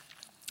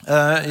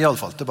 I alle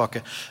fall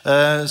tilbake.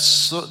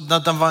 Så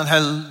de var en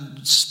hel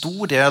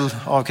stor del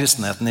av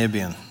kristenheten i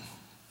byen.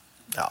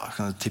 Ja,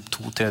 typ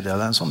 2/3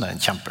 en sånn, det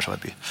en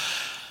kjempesvær by.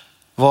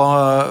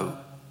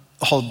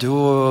 Hadde jo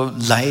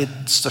leid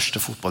største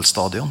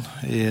fotballstadion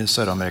i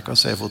Sør-Amerika,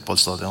 så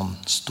fotballstadion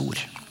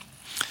stor.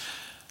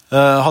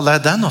 Hadde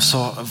leid den, og så,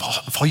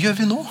 hva gjør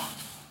vi nå?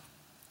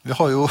 Vi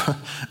har jo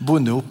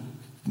bundet opp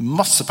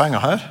masse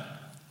penger her.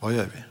 Hva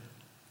gjør vi?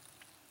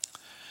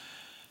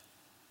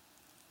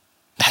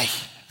 Nei,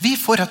 vi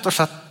får rett og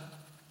slett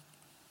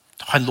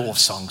ha en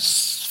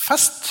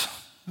lovsangsfest.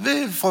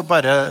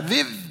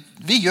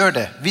 Vi gjør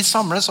det. Vi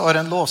samles og har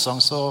en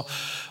lovsangs-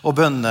 og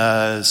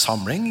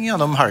bønnesamling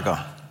gjennom helga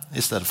i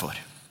stedet for.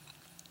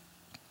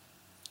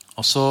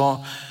 Og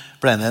så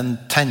ble det en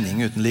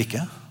tenning uten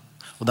like.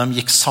 Og de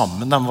gikk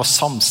sammen, de var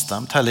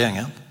samstemt hele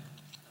gjengen.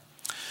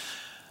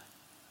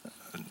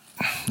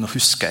 Nå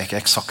husker jeg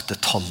ikke eksakte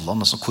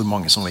tallene, altså hvor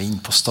mange som var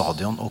inne på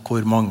stadion, og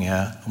hvor mange,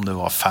 om det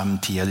var 5,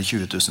 10 eller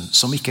 20 000,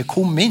 som ikke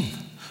kom inn,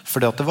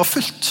 fordi at det var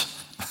fullt.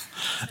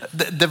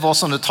 Det var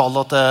sånne tall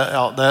at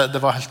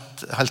det var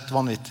helt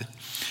vanvittig.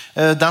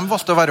 De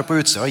valgte å være på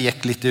utsida og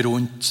gikk litt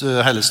rundt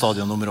hele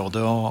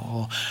stadionområdet,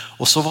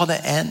 og så var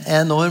det en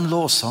enorm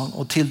lovsang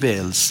og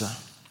tilbedelse.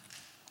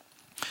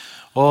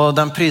 Og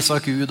de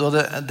priset Gud, og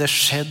det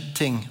skjedde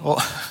ting, og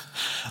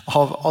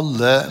av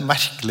alle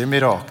merkelige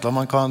mirakler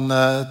man kan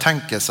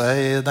tenke seg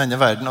i denne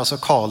verden.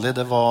 Altså Kali,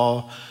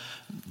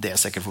 det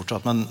sikkert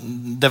fortsatt, men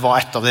det var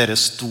et av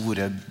deres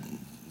store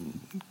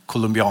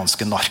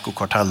kolumbianske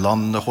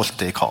narkokartellene holdt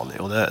det i Kali,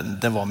 og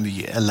det var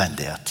mye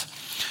elendighet.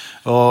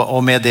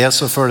 Og med det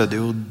så følger det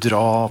jo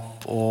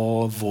drap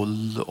og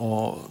vold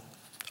og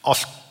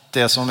alt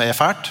det som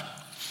fælt.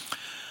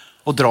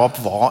 Og drap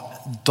var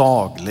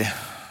daglig.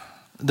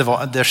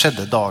 Det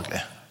skjedde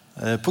daglig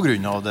på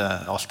grunn av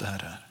alt det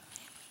her.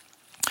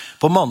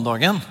 På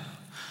mandagen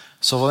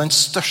så var den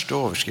største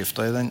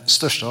overskriften i den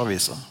største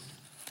avisa: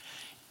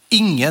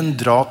 ingen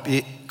drap i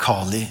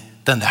Kali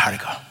denne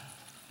helga.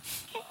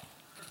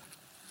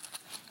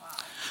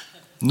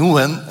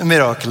 Noen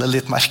mirakler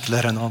litt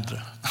merkeligere enn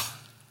andre.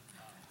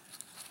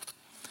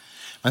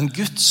 Men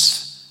Guds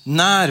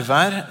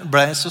nærvær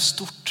ble så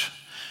stort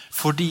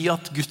fordi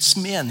at Guds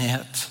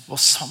menighet var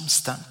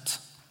samstemt.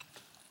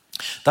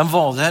 De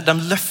var der, de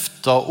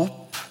løftet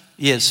opp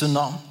Jesu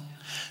navn.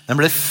 De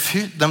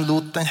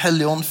lot den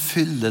hellige ånd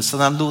fylle, så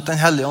de lot den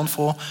hellige ånd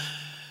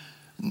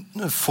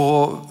få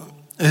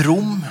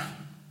rom.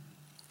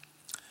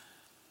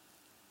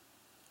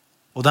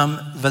 Og de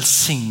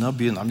velsignet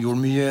byen. De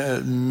gjorde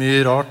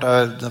mye rart.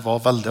 Det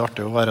var veldig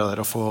artig å være der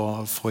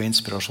og få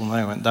inspirasjon.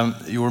 De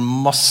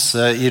gjorde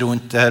masse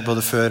rundt det her,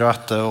 både før og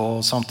etter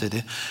og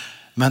samtidig.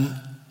 Men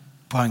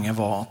poenget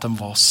var at de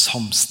var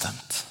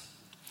samstemt.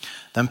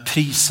 De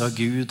priset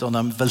Gud, og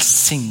de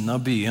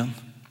velsignet byen.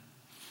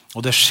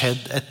 Og det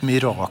skjedde et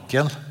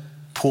mirakel,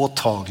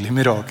 påtagelig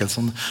mirakel,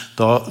 som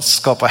da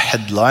skapet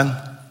headline: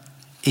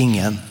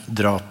 ingen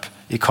drap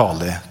i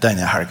Kali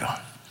denne helga.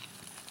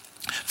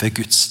 For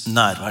Guds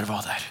nærvær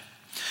var der.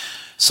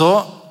 Så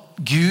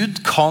Gud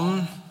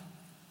kan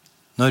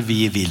når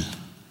vi vil.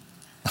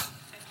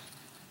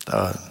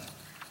 Da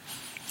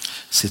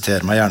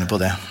siter meg gjerne på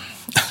det.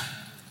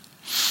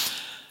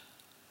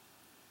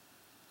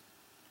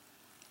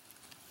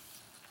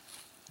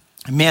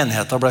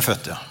 Menigheten ble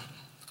født, ja.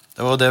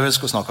 Det var det vi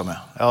skulle snakke med.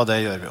 Ja,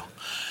 det gjør vi jo.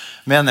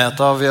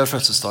 Menigheten, vi har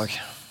fødselsdag.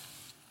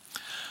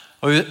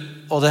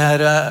 Og det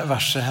her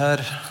verset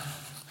her,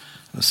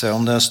 vi ser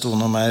om det stod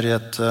noe mer i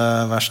et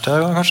vers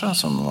til, kanskje,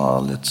 som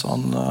var litt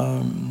sånn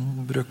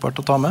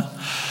brukbart å ta med.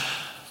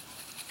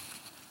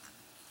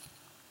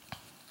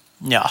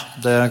 Ja,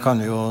 det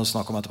kan vi jo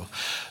snakke om etterpå.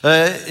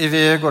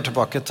 Vi går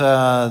tilbake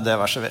til det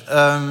verset.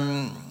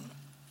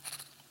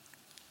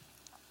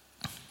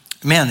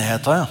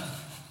 Menigheten, ja.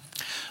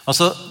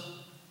 Altså,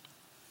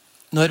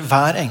 når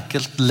hver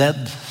enkelt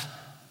ledd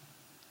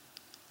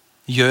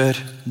gjør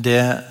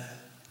det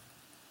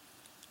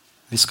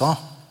vi skal,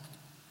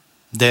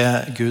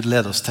 det Gud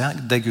leder oss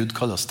til, det Gud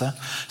kaller oss til,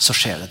 så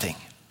skjer det ting.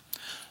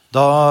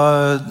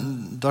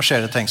 Da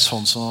skjer det ting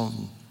sånn som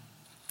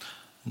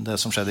det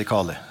som skjedde i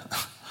Kali.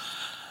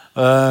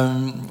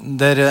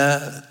 Der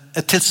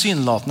et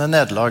tilsynelatende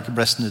nederlag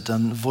ble snudd til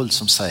en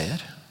voldsom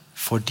seier,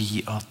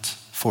 fordi at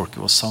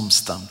folket var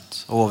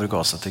samstemt og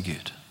overga seg til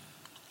Gud.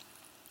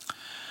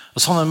 Og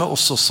sånn er det med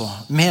oss også.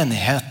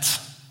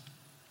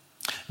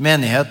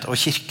 Menighet og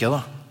kirke,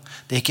 da.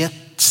 Det er ikke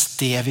et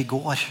sted vi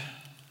går.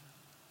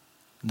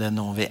 Det er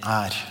noe vi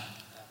er.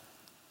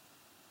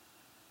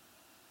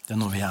 Det er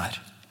noe vi er.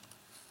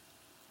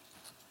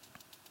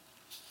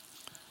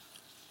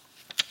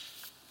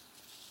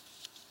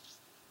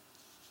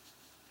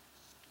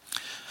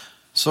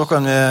 Så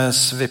kan vi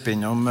svippe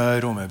innom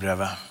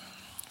romerbrevet.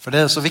 For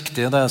det er så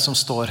viktig det som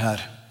står her.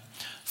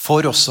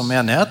 For oss som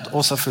menighet,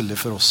 og selvfølgelig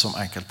for oss som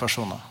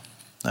enkeltpersoner.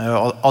 Det er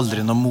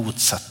aldri noen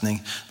motsetning.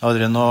 Det er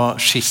aldri noe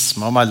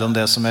skisma mellom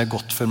det som er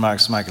godt for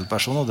meg som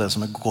enkeltperson, og det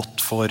som er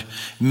godt for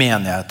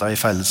menigheten i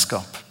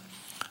fellesskap.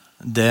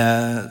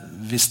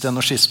 Hvis det er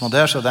noe skisma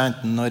der, så er det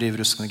enten noe riv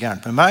ruskende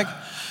gærent med meg,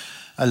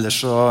 eller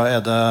så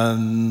er det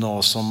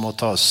noe som må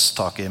tas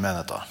tak i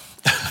menigheten.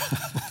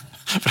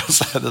 For å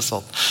si det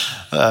sånn.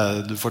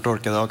 Du får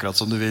tolke det akkurat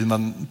som du vil,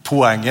 men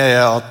poenget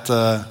er at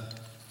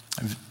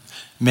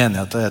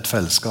menigheten er et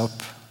fellesskap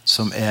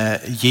som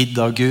er gitt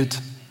av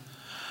Gud,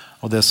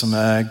 og det som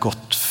er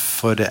godt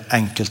for det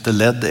enkelte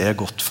ledd er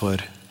godt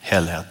for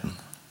helheten.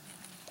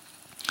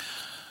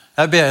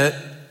 Jeg ber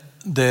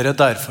dere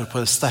derfor på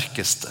det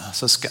sterkeste,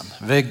 søsken,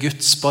 ved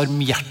Guds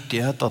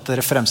barmhjertighet, at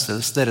dere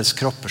fremstilles deres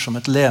kropper som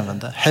et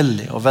levende,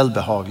 hellig og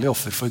velbehagelig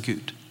offer for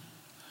Gud.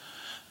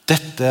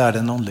 Dette er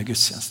den åndelige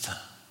gudstjeneste.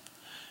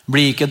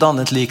 Bli ikke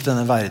dannet lik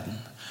denne verden,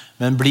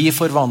 men bli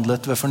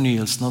forvandlet ved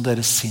fornyelsen av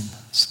deres sinn,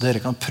 så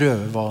dere kan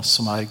prøve hva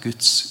som er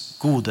Guds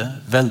gode,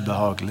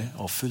 velbehagelige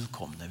og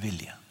fullkomne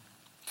vilje.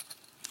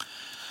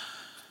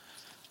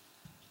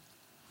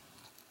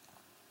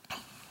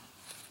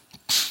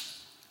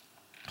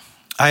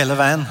 Hele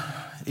veien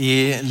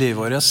i livet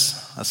vårt,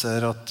 jeg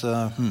ser at,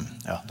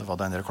 ja, det var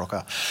den der klokka.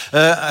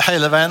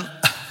 Hele veien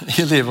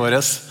i livet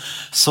vårt,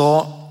 så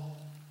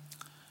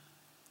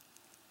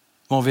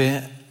må vi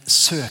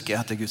søke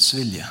etter Guds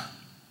vilje.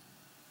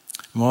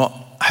 Vi må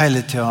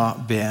hele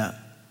tiden be,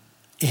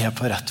 er jeg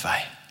på rett vei?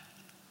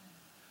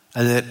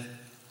 Eller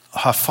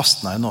har jeg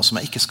fastnet i noe som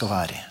jeg ikke skal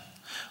være i?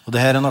 Og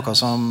det her er noe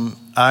som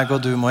jeg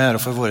og du må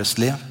gjøre for vårt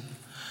liv.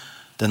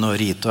 Det er noe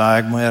Rita og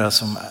jeg må gjøre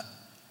som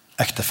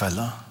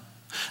ektefeller.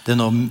 Det er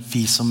noe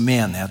vi som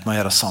menighet må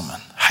gjøre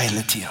sammen, hele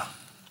tiden.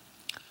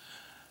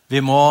 Vi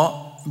må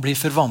bli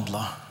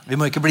forvandlet. Vi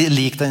må ikke bli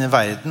lik denne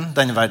verden.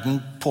 Denne verden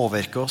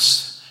påvirker oss.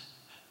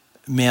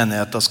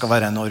 Menigheten skal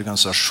være en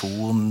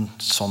organisasjon,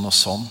 sånn og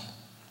sånn.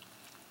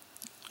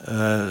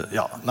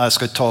 Jeg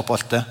skal ikke ta opp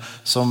alt det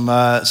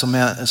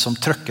som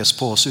trykkes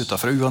på oss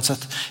utenfor.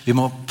 Uansett, vi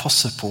må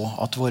passe på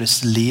at vårt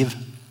liv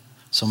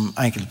som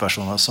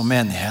enkeltpersoner, som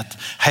menighet,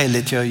 hele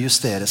tiden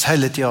justeres,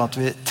 hele tiden at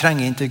vi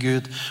trenger inn til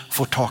Gud,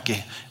 får tak i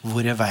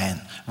hvor er veien.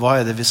 Hva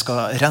er det vi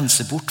skal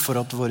rense bort for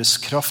at vår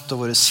kraft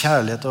og vår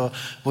kjærlighet og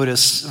vår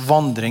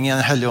vandring i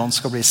den hellige ånd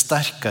skal bli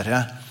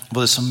sterkere,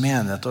 både som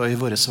menighet og i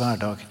vår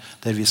hverdag,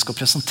 der vi skal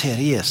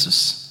presentere Jesus.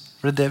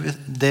 For det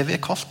er det vi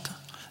er kalt.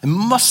 Det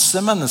er masse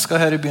mennesker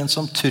her i byen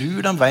som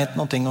tror de vet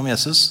noe om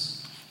Jesus,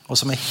 og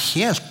som er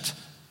helt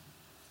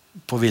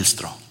på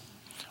villstrå.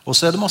 Og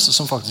så det masse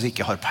som faktisk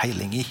ikke har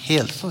peiling i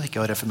hele tatt,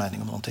 ikke har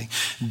reformering om noen ting.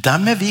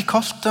 Dem vi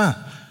kalt det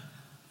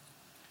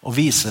å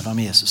vise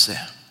hvem Jesus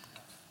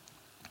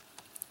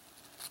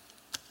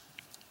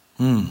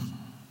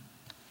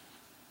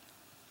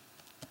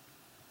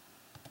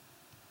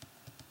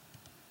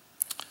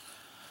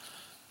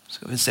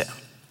Skal vi se.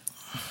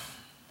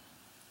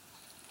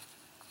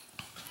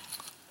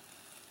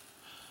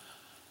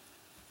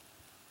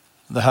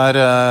 Det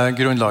her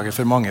grunnlaget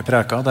for mange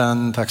preker,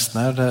 den teksten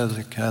her, det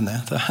er ikke enig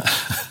til.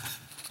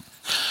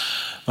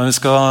 Men vi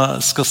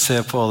skal se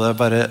på det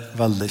bare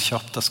veldig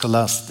kjapt. Jeg skal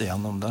lese det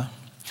gjennom det.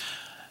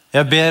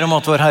 Jeg ber om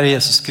at vår Herre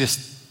Jesus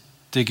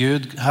Kristi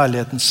Gud,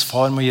 herlighetens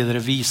far, må gi dere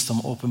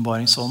visdom og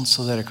åpenbaringsånd,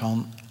 så dere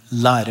kan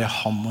lære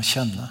ham å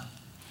kjenne.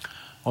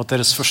 Og at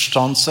deres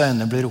forstands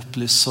øyne blir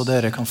opplyst, så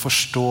dere kan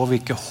forstå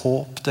hvilke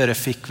håp dere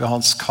fikk ved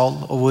hans kall,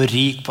 og hvor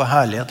rik på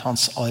herlighet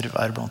hans arv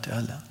blant de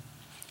hellige.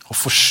 Og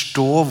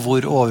forstå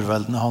hvor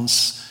overveldende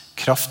hans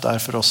kraft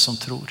for oss som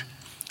tror.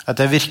 At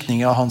det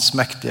virkningen av hans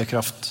mektige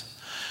kraft.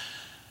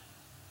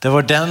 Det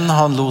var den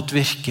han lot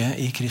virke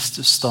i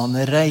Kristus, da han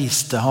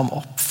reiste ham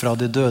opp fra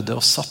de døde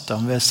og satte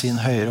ham ved sin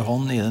høyre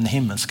hånd i den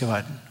himmelske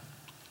verden.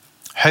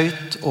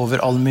 Høyt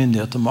over all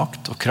myndighet og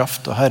makt og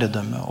kraft og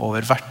herredømme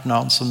over hvert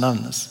navn som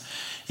nevnes.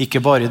 Ikke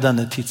bare i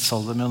denne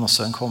tidsalder, men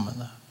også den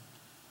kommende.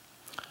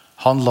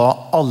 Han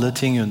la alle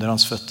ting under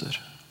hans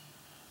føtter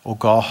og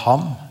ga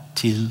ham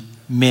til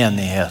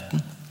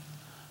menigheten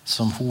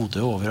som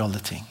hodet over alle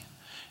ting.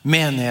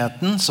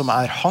 Menigheten som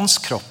hans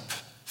kropp,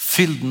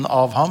 fylden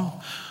av ham,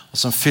 og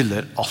som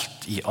fyller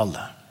alt i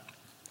alle.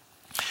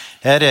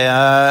 Her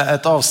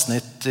et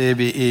avsnitt i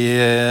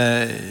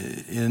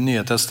Det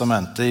nye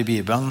testamentet i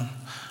Bibelen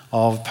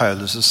av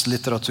Paulus'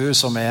 litteratur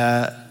som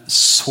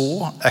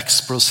så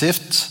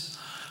eksplosivt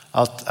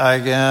at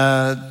jeg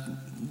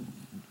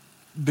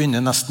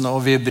begynner nesten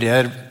å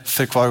vibrere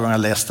for hver gang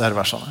jeg leser disse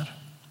versene her.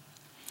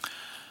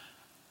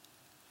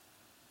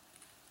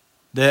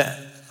 Det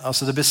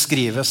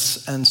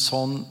beskrives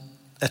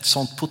et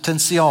sånt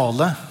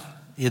potensiale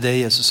i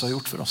det Jesus har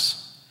gjort for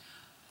oss.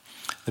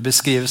 Det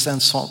beskrives en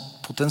sånn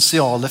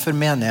potensiale for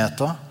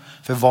menigheter,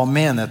 for hva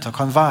menigheter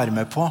kan være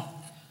med på,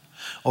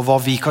 og hva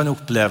vi kan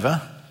oppleve.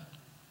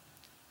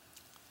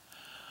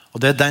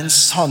 Og det den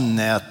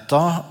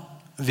sannheten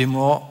vi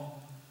må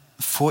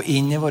få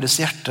inn i vårt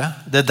hjerte.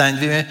 Det den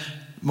vi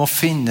må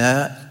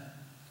finne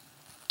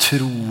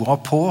troa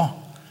på.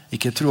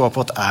 Ikke troa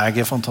på at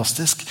jeg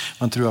fantastisk,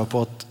 men troa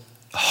på at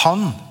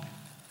han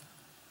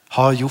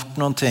har gjort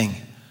noen ting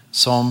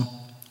som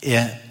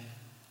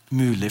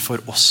mulig for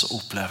oss å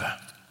oppleve.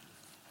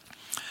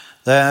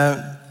 Det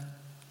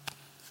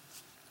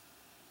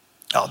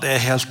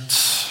helt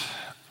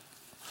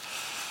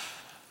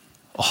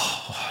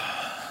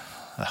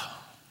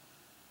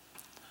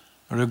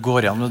Når du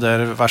går gjennom det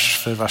der vers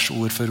for vers,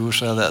 ord for ord,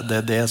 så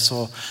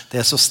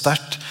det så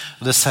sterkt.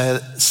 Og det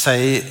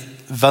sier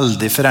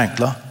veldig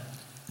forenklet.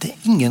 Det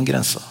ingen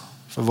grenser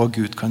for hva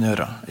Gud kan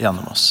gjøre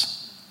gjennom oss.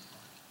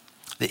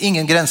 Det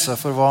ingen grenser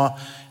for hva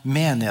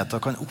menigheter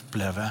kan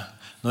oppleve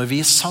når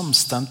vi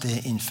samstemt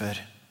innenfor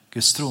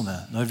Guds trone.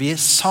 Når vi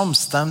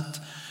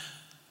samstemt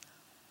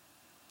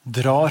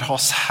drar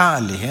hans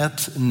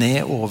herlighet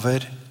ned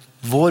over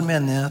vår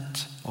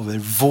menighet, over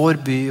vår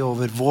by,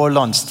 over vår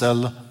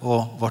landsdel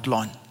og vårt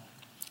land.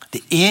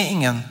 Det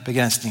ingen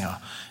begrensninger.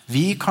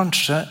 Vi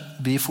kanskje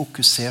blir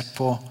fokusert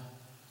på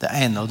det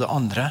ene og det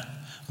andre,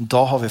 men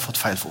da har vi fått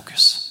feil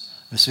fokus.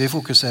 Hvis vi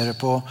fokuserer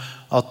på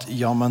at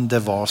ja, men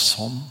det var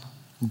sånn,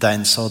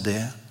 den sa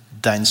det,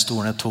 den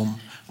stolen tom,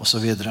 og så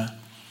videre.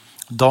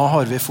 Da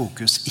har vi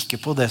fokus ikke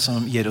på det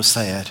som gir oss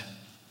seier,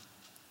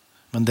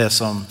 men det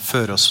som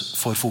får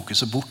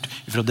fokuset bort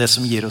fra det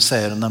som gir oss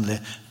seier, nemlig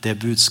det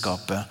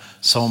budskapet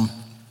som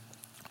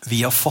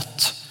vi har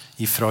fått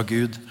ifra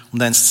Gud, om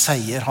den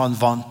seier han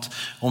vant,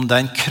 om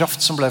den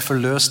kraft som ble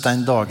forløst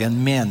den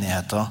dagen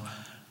menigheten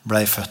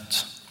ble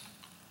født.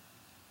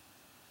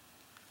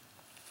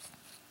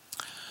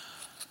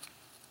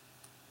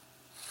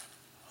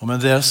 Og med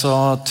det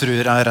så tror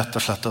jeg rett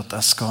og slett at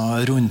jeg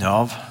skal runde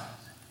av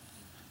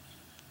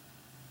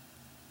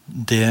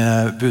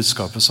det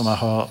budskapet som jeg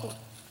har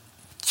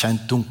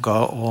kjent dunka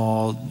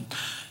og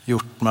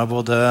gjort meg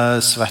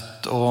både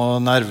svett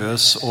og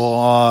nervøs,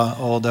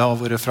 og det har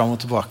vært frem og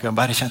tilbake. Jeg har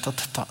bare kjent at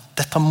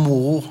dette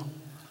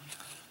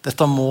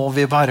må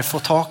vi bare få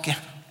tak i.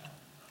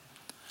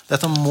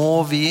 Dette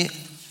må vi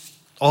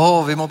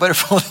må bare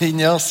få det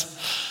inn i oss.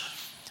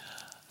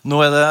 Nå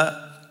det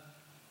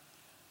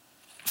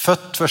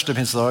født første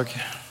pinsedag,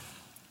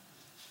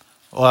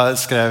 og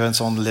jeg skrev en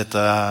sånn litt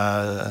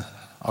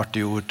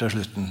artig ord til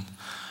slutten.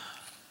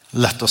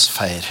 Lett oss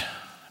feire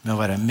med å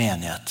være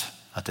menighet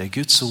etter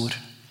Guds ord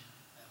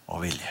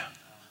og vilje.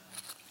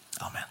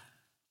 Amen.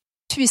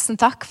 Tusen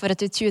takk for at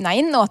du tunet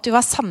inn, og at du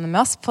var sammen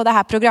med oss på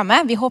dette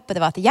programmet. Vi håper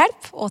det var til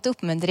hjelp og til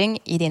oppmuntring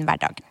i din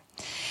hverdag.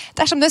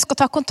 Dersom du ønsker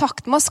å ta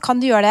kontakt med oss, kan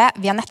du gjøre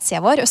det via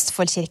nettsida vår,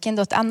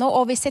 østfoldkirken.no,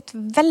 og vi setter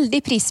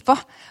veldig pris på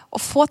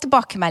å få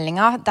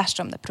tilbakemeldinger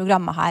dersom det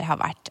programmet her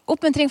har vært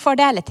oppmuntring for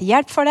det, eller til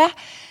hjelp for det,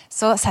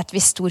 så setter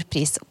vi stor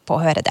pris på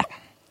å høre det.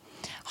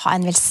 Ha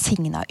en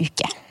velsignet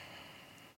uke.